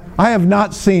 I have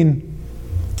not seen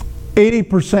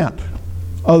 80%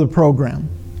 of the program.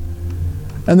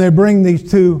 And they bring these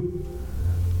two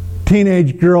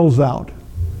teenage girls out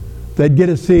that get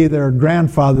to see their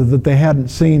grandfather that they hadn't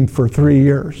seen for 3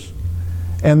 years.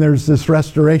 And there's this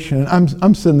restoration. And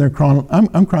I'm sitting there crying.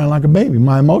 I'm crying like a baby.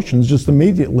 My emotions just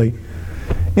immediately,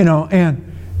 you know.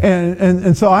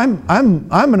 And so I'm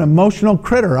an emotional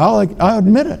critter. I'll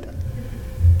admit it.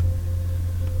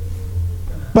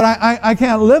 But I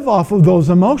can't live off of those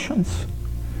emotions.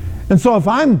 And so if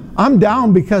I'm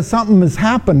down because something has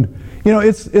happened, you know,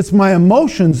 it's my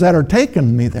emotions that are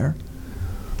taking me there.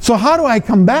 So how do I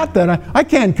combat that? I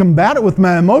can't combat it with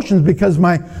my emotions, because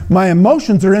my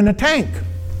emotions are in a tank.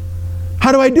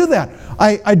 How do I do that?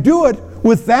 I do it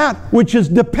with that which is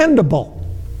dependable,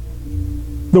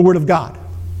 the Word of God.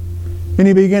 And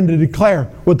you begin to declare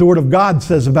what the Word of God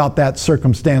says about that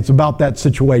circumstance, about that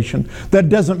situation. That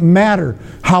doesn't matter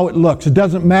how it looks. It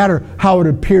doesn't matter how it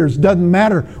appears. It doesn't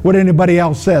matter what anybody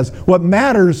else says. What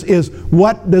matters is,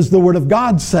 what does the Word of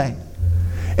God say?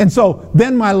 And so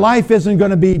then my life isn't going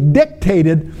to be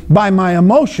dictated by my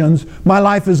emotions. My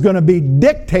life is going to be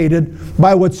dictated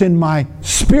by what's in my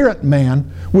spirit man,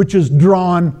 which is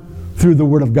drawn through the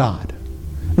Word of God.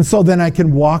 And so then I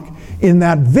can walk in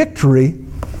that victory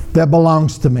that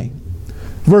belongs to me.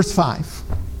 Verse 5.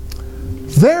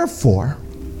 Therefore,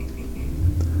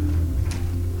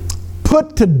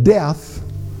 put to death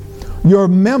your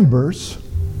members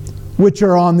which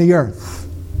are on the earth.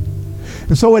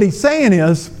 And so what he's saying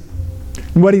is,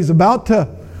 what he's about to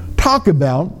talk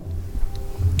about,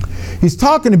 he's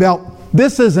talking about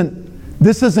this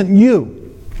isn't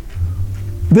you.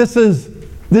 This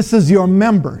is your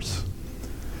members.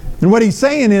 And what he's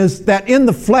saying is that in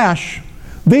the flesh,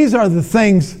 these are the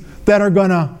things that are going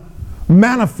to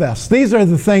manifest. These are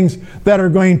the things that are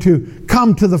going to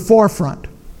come to the forefront.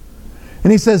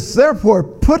 And he says, therefore,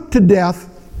 put to death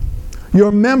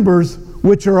your members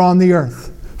which are on the earth.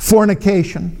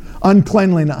 Fornication,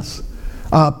 uncleanliness,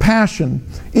 passion,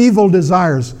 evil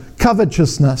desires,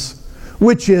 covetousness,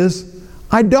 which is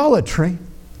idolatry.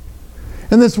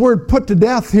 And this word put to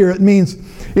death here, it means,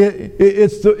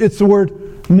 it's the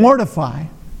word mortify.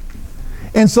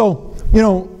 And so,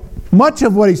 much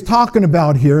of what he's talking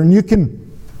about here, and you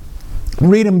can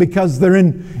read them because they're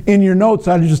in your notes.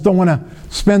 I just don't want to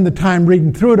spend the time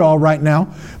reading through it all right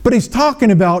now. But he's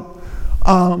talking about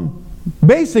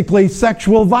basically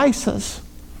sexual vices,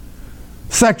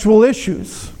 sexual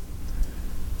issues.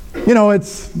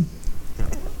 It's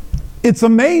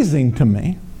amazing to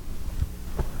me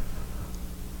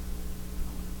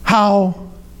how,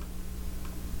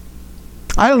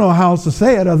 I don't know how else to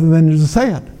say it other than to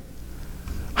say it,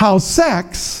 how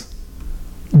sex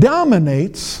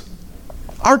dominates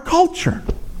our culture.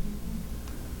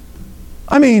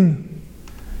 I mean,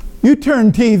 you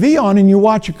turn TV on and you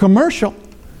watch a commercial,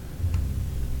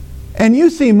 and you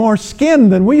see more skin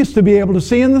than we used to be able to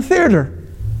see in the theater.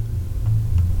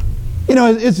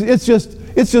 It's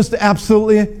just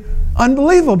absolutely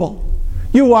unbelievable.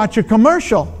 You watch a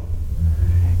commercial,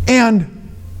 and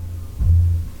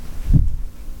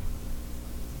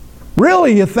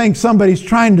really you think somebody's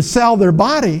trying to sell their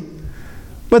body,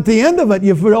 but at the end of it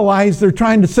you realize they're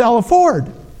trying to sell a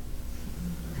Ford.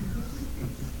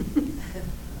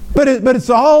 But it's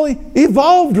all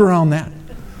evolved around that.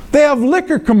 They have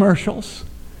liquor commercials.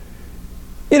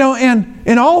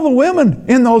 And all the women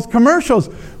in those commercials,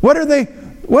 what are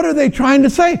they trying to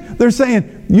say? They're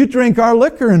saying, you drink our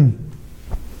liquor and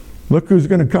look who's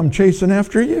going to come chasing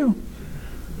after you.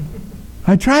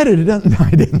 I tried it. No,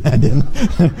 I didn't.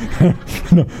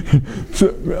 No.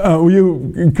 So,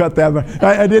 you cut that.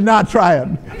 I did not try it.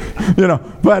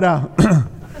 But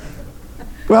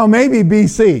well, maybe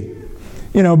BC.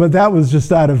 But that was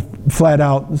just out of flat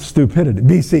out stupidity.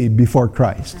 BC, before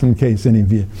Christ, in case any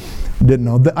of you didn't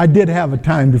know. I did have a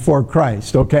time before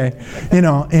Christ, okay?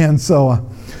 And so,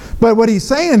 but what he's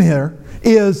saying here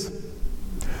is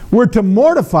we're to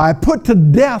mortify, put to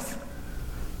death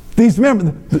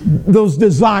those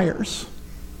desires.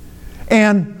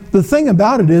 And the thing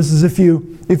about it is if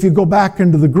you go back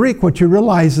into the Greek, what you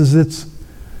realize is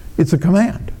it's a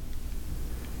command.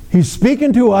 He's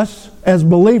speaking to us as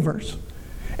believers.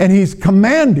 And he's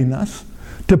commanding us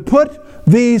to put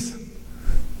these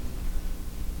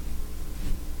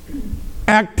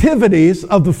activities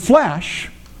of the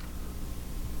flesh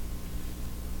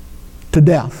to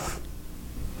death.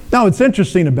 Now, what's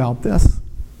interesting about this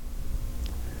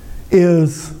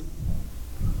is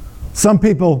some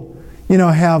people,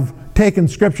 have taken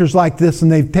scriptures like this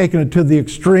and they've taken it to the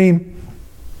extreme.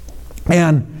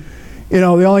 And, the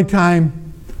only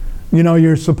time,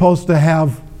 you're supposed to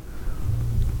have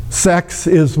sex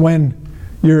is when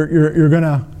you're going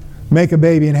to make a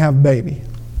baby and have a baby.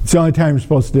 It's the only time you're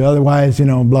supposed to do it. Otherwise,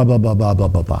 blah, blah, blah, blah, blah,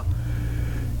 blah, blah.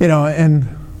 And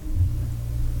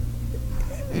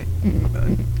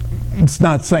it's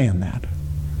not saying that.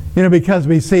 Because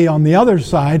we see on the other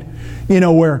side,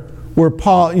 where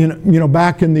Paul,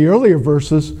 back in the earlier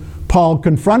verses, Paul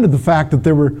confronted the fact that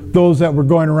there were those that were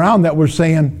going around that were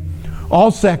saying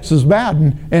all sex is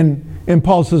bad. And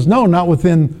Paul says, no, not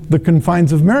within the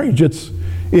confines of marriage. It's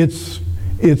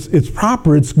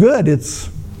proper. It's good. It's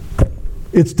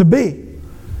to be.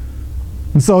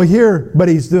 And so here, but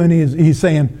he's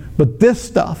saying, but this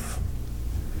stuff,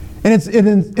 and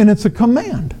it's a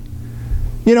command.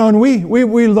 And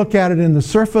we look at it in the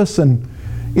surface, and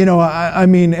I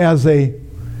mean, as a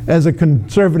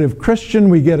conservative Christian,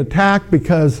 we get attacked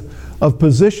because of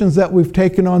positions that we've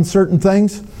taken on certain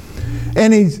things,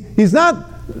 and he's not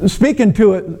speaking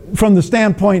to it from the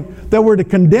standpoint that we're to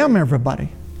condemn everybody,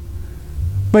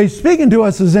 but he's speaking to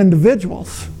us as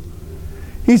individuals.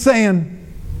 He's saying,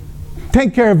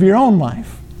 take care of your own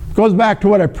life. It goes back to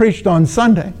what I preached on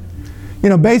Sunday.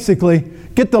 Basically,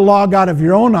 get the log out of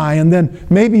your own eye, and then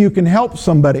maybe you can help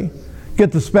somebody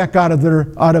get the speck out of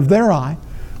their eye.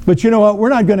 But you know what? We're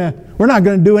not going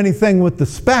to do anything with the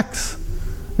specks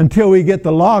until we get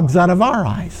the logs out of our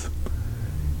eyes.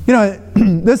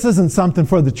 This isn't something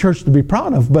for the church to be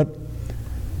proud of, but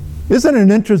isn't it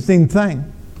an interesting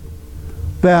thing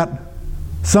that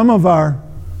some of our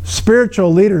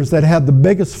spiritual leaders that had the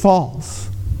biggest falls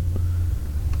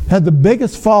in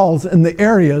the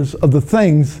areas of the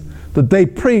things that they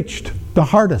preached the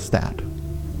hardest at,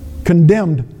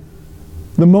 condemned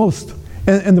the most.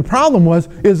 And the problem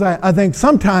is I think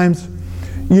sometimes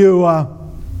you,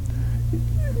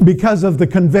 because of the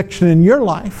conviction in your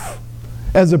life,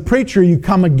 as a preacher, you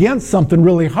come against something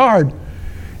really hard,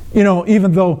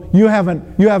 even though you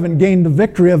haven't gained the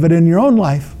victory of it in your own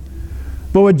life.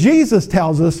 But what Jesus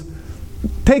tells us,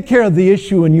 take care of the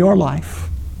issue in your life.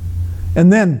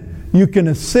 And then you can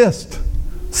assist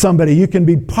somebody. You can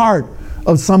be part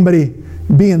of somebody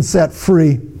being set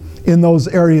free in those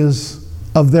areas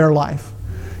of their life.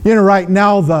 Right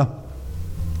now the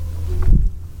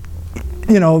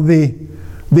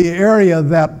area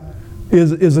that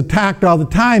is attacked all the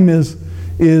time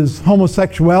is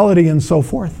homosexuality and so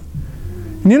forth.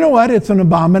 And you know what? It's an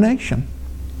abomination.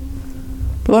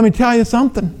 But let me tell you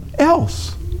something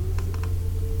else.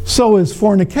 So is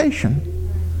fornication.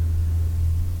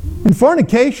 And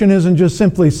fornication isn't just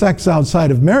simply sex outside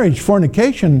of marriage.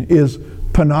 Fornication is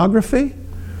pornography.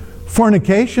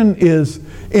 Fornication is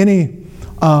any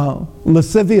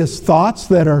lascivious thoughts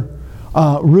that are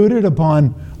rooted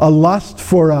upon a lust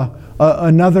for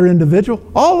another individual.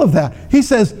 All of that. He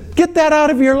says, get that out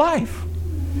of your life.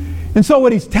 And so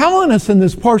what he's telling us in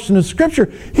this portion of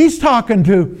Scripture, he's talking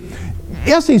to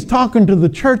the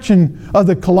church of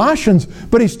the Colossians,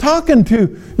 but he's talking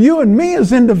to you and me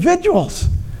as individuals.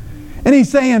 And he's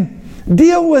saying,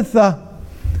 deal with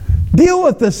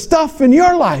the stuff in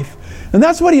your life. And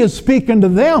that's what he is speaking to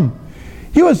them.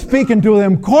 He was speaking to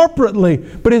them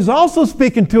corporately, but he's also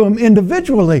speaking to them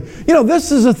individually.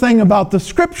 This is the thing about the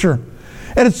Scripture.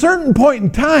 At a certain point in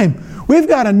time, we've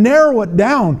got to narrow it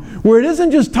down where it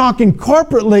isn't just talking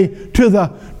corporately to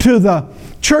the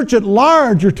church at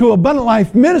large or to Abundant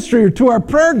Life Ministry or to our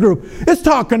prayer group. It's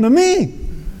talking to me.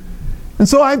 And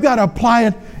so I've got to apply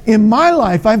it in my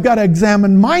life. I've got to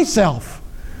examine myself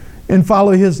and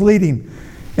follow his leading.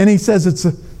 And he says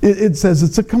it says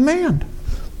it's a command.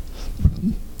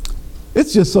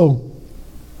 It's just so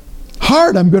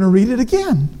hard, I'm going to read it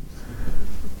again.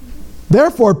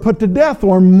 Therefore, put to death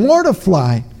or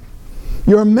mortify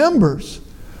your members,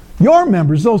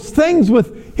 those things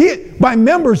by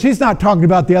members, he's not talking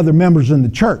about the other members in the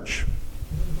church.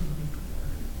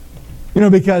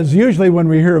 Because usually when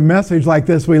we hear a message like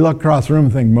this, we look across the room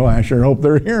and think, boy, I sure hope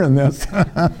they're hearing this.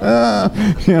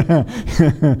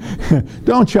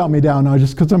 Don't shout me down now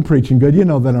just because I'm preaching good. You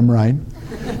know that I'm right.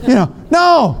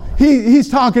 No, he's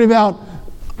talking about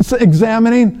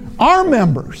examining our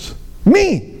members,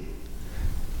 me.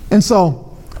 And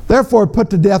so, therefore, put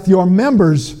to death your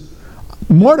members,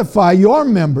 mortify your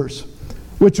members,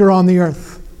 which are on the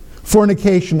earth.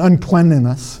 Fornication,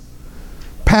 uncleanness,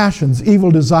 passions, evil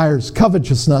desires,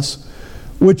 covetousness,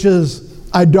 which is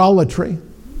idolatry.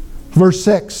 Verse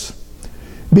 6,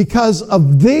 because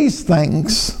of these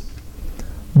things,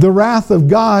 the wrath of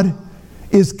God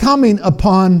is coming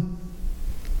upon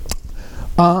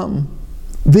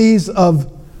those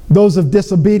of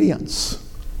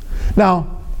disobedience.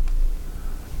 Now,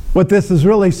 what this is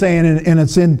really saying, and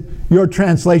it's in your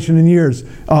translation in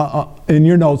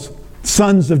your notes,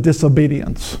 sons of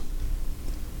disobedience.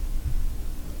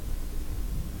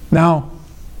 Now,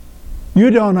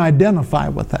 you don't identify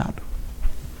with that.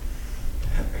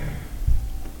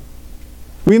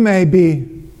 We may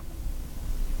be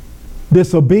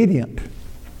disobedient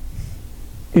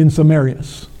in some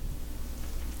areas,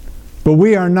 but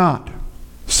we are not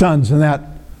sons, and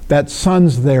that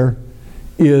sons there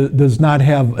does not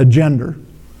have a gender.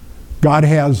 God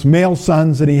has male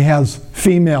sons and he has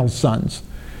female sons.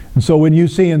 And so when you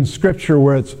see in Scripture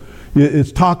where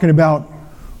it's talking about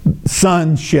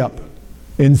sonship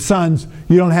in sons,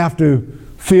 you don't have to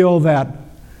feel that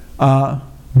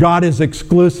God is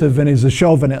exclusive and he's a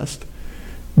chauvinist.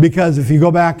 Because if you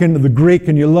go back into the Greek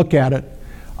and you look at it,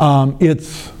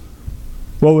 it's,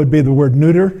 what would be the word,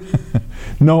 neuter?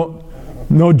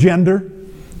 no gender.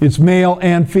 It's male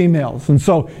and females. And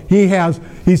so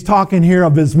he's talking here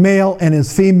of his male and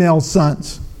his female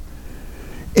sons.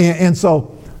 And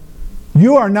so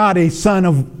you are not a son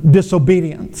of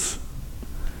disobedience.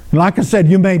 And like I said,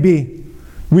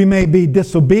 we may be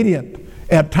disobedient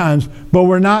at times, but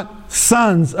we're not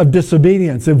sons of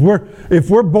disobedience. If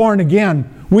we're born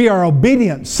again, we are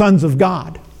obedient sons of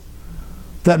God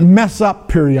that mess up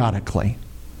periodically.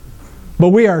 But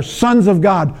we are sons of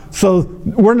God, so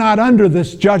we're not under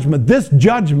this judgment. This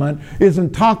judgment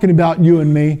isn't talking about you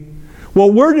and me.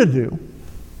 What we're to do,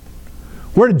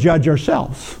 we're to judge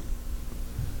ourselves.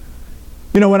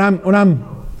 You know, when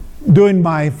I'm doing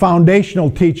my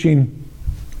foundational teaching,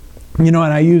 you know,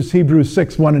 and I use Hebrews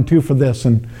 6, 1 and 2 for this,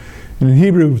 and in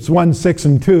Hebrews 1, 6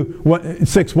 and 2,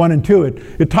 6, 1 and 2,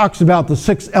 it talks about the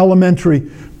 6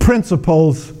 elementary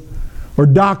principles or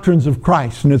doctrines of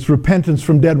Christ, and it's repentance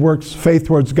from dead works, faith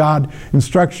towards God,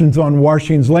 instructions on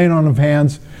washings, laying on of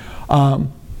hands,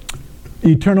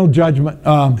 eternal judgment.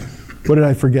 What did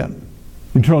I forget?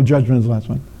 Eternal judgment is the last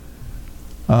one.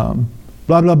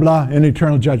 Blah, blah, blah, and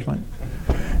eternal judgment.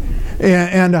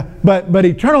 But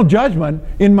eternal judgment,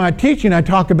 in my teaching, I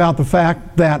talk about the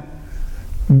fact that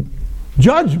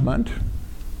judgment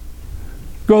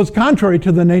goes contrary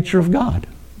to the nature of God.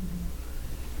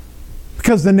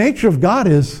 Because the nature of God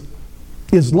is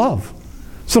love.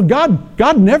 So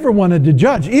God never wanted to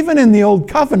judge. Even in the Old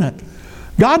Covenant,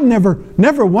 God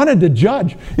never wanted to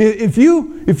judge. If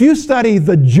you study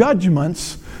the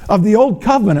judgments of the Old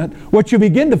Covenant, what you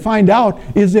begin to find out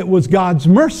is it was God's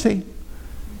mercy.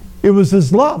 It was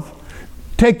His love.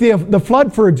 Take the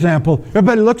flood, for example.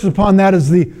 Everybody looks upon that as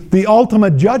the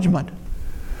ultimate judgment.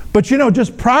 But you know,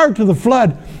 just prior to the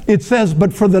flood, it says,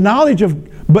 but for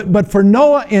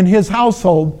Noah and his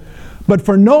household,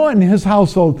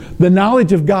 the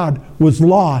knowledge of God was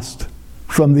lost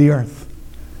from the earth.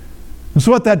 And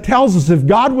so what that tells us, if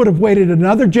God would have waited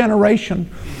another generation,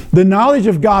 the knowledge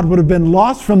of God would have been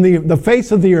lost from the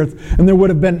face of the earth, and there would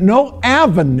have been no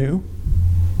avenue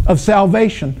of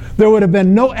salvation. There would have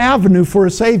been no avenue for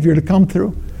a Savior to come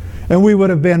through. And we would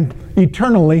have been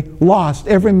eternally lost,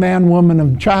 every man, woman,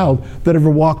 and child that ever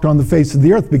walked on the face of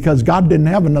the earth, because God didn't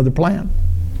have another plan.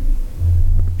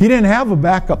 He didn't have a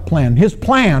backup plan. His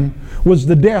plan was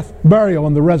the death, burial,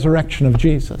 and the resurrection of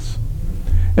Jesus.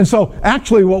 And so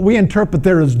actually what we interpret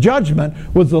there as judgment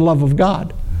was the love of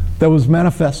God that was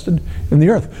manifested in the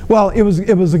earth. Well, it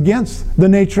was against the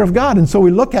nature of God. And so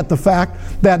we look at the fact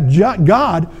that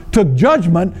God took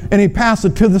judgment and He passed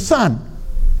it to the Son.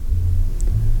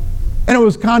 And it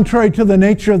was contrary to the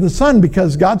nature of the Son,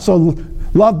 because God so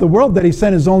loved the world that He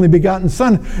sent His only begotten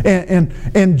Son.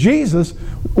 And Jesus,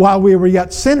 while we were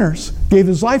yet sinners, gave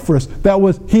His life for us.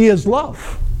 He is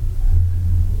love.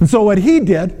 And so what He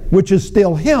did, which is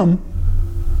still Him,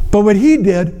 but what He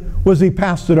did was He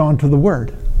passed it on to the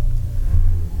Word.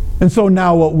 And so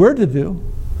now what we're to do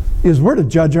is we're to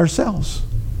judge ourselves.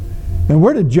 And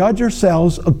we're to judge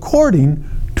ourselves according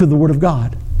to the Word of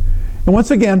God. And once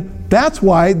again, that's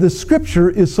why the Scripture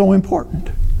is so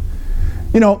important.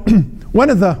 You know,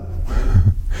 one of the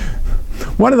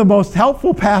most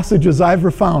helpful passages I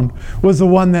ever found was the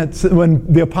one that when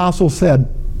the apostle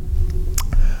said,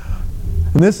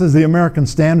 and this is the American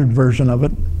Standard Version of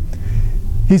it,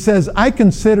 he says, I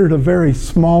consider it a very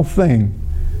small thing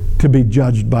to be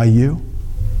judged by you.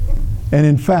 And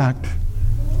in fact,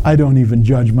 I don't even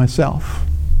judge myself.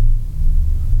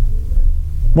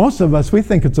 Most of us, we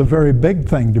think it's a very big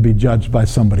thing to be judged by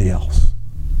somebody else.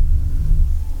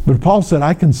 But Paul said,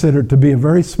 I consider it to be a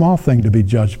very small thing to be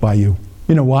judged by you.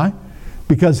 You know why?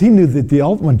 Because he knew that the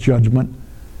ultimate judgment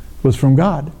was from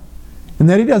God. And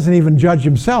that he doesn't even judge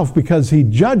himself, because he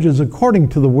judges according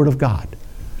to the Word of God.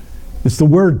 It's the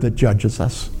Word that judges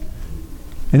us.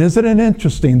 And isn't it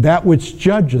interesting? That which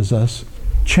judges us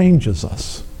changes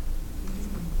us.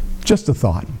 Just a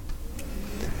thought.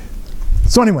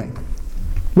 So anyway,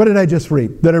 what did I just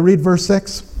read? Did I read verse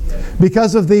 6?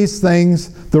 Because of these things,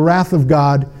 the wrath of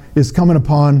God is coming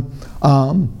upon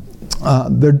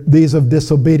these of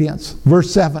disobedience.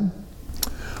 Verse 7.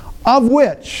 Of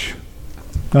which,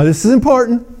 now this is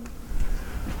important,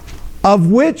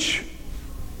 of which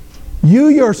you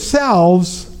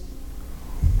yourselves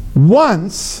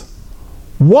once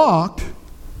walked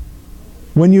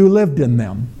when you lived in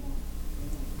them.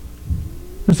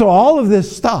 And so all of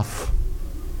this stuff,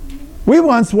 we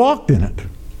once walked in it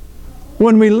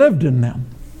when we lived in them.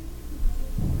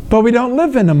 But we don't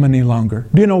live in them any longer.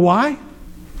 Do you know why?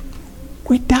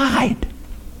 We died.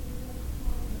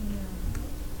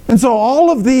 And so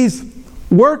all of these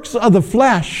works of the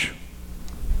flesh,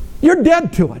 you're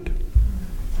dead to it.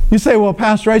 You say, well,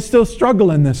 Pastor, I still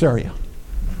struggle in this area.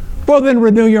 Well, then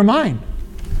renew your mind,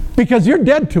 because you're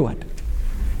dead to it.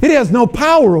 It has no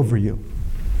power over you.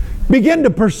 Begin to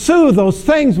pursue those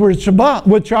things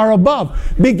which are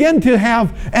above. Begin to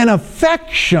have an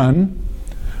affection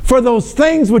for those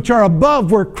things which are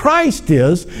above, where Christ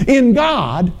is in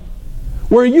God,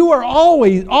 where you are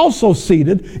always also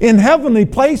seated in heavenly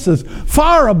places,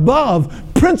 far above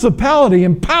principality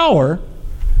and power,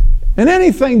 and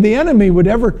anything the enemy would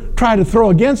ever try to throw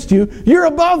against you, you're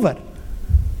above it.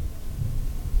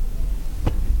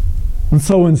 And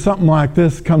so when something like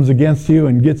this comes against you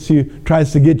and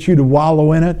tries to get you to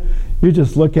wallow in it, you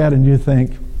just look at it and you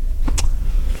think,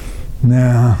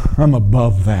 nah, I'm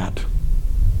above that.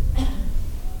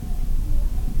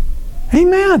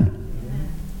 Amen.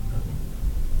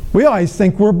 We always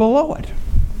think we're below it.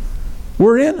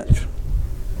 We're in it.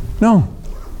 No,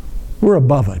 we're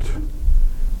above it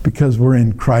because we're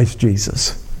in Christ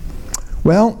Jesus.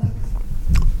 Well,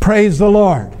 praise the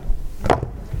Lord.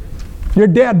 You're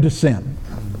dead to sin.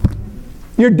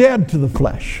 You're dead to the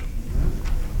flesh.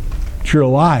 But you're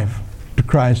alive to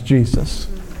Christ Jesus.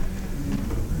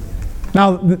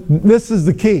 Now, this is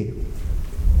the key.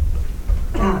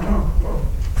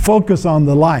 Focus on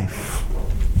the life.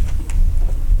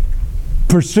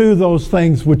 Pursue those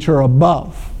things which are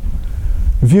above.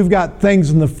 If you've got things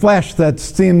in the flesh that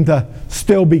seem to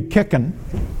still be kicking,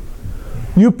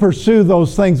 you pursue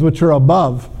those things which are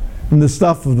above, and the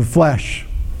stuff of the flesh,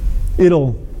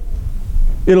 it'll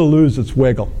lose its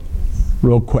wiggle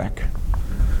real quick.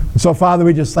 And so, Father,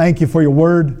 we just thank you for your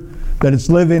word, that it's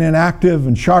living and active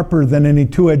and sharper than any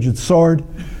two-edged sword.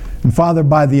 And Father,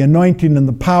 by the anointing and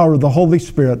the power of the Holy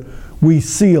Spirit, we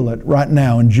seal it right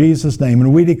now in Jesus' name.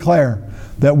 And we declare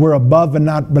that we're above and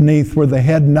not beneath. We're the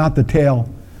head and not the tail.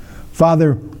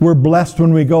 Father, we're blessed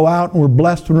when we go out and we're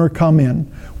blessed when we come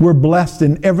in. We're blessed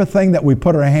in everything that we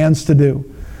put our hands to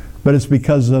do. But it's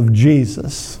because of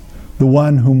Jesus, the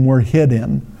one whom we're hid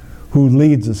in, who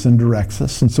leads us and directs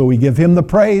us. And so we give him the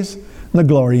praise and the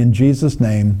glory in Jesus'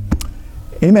 name.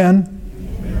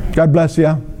 Amen. God bless you.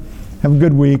 Have a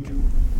good week.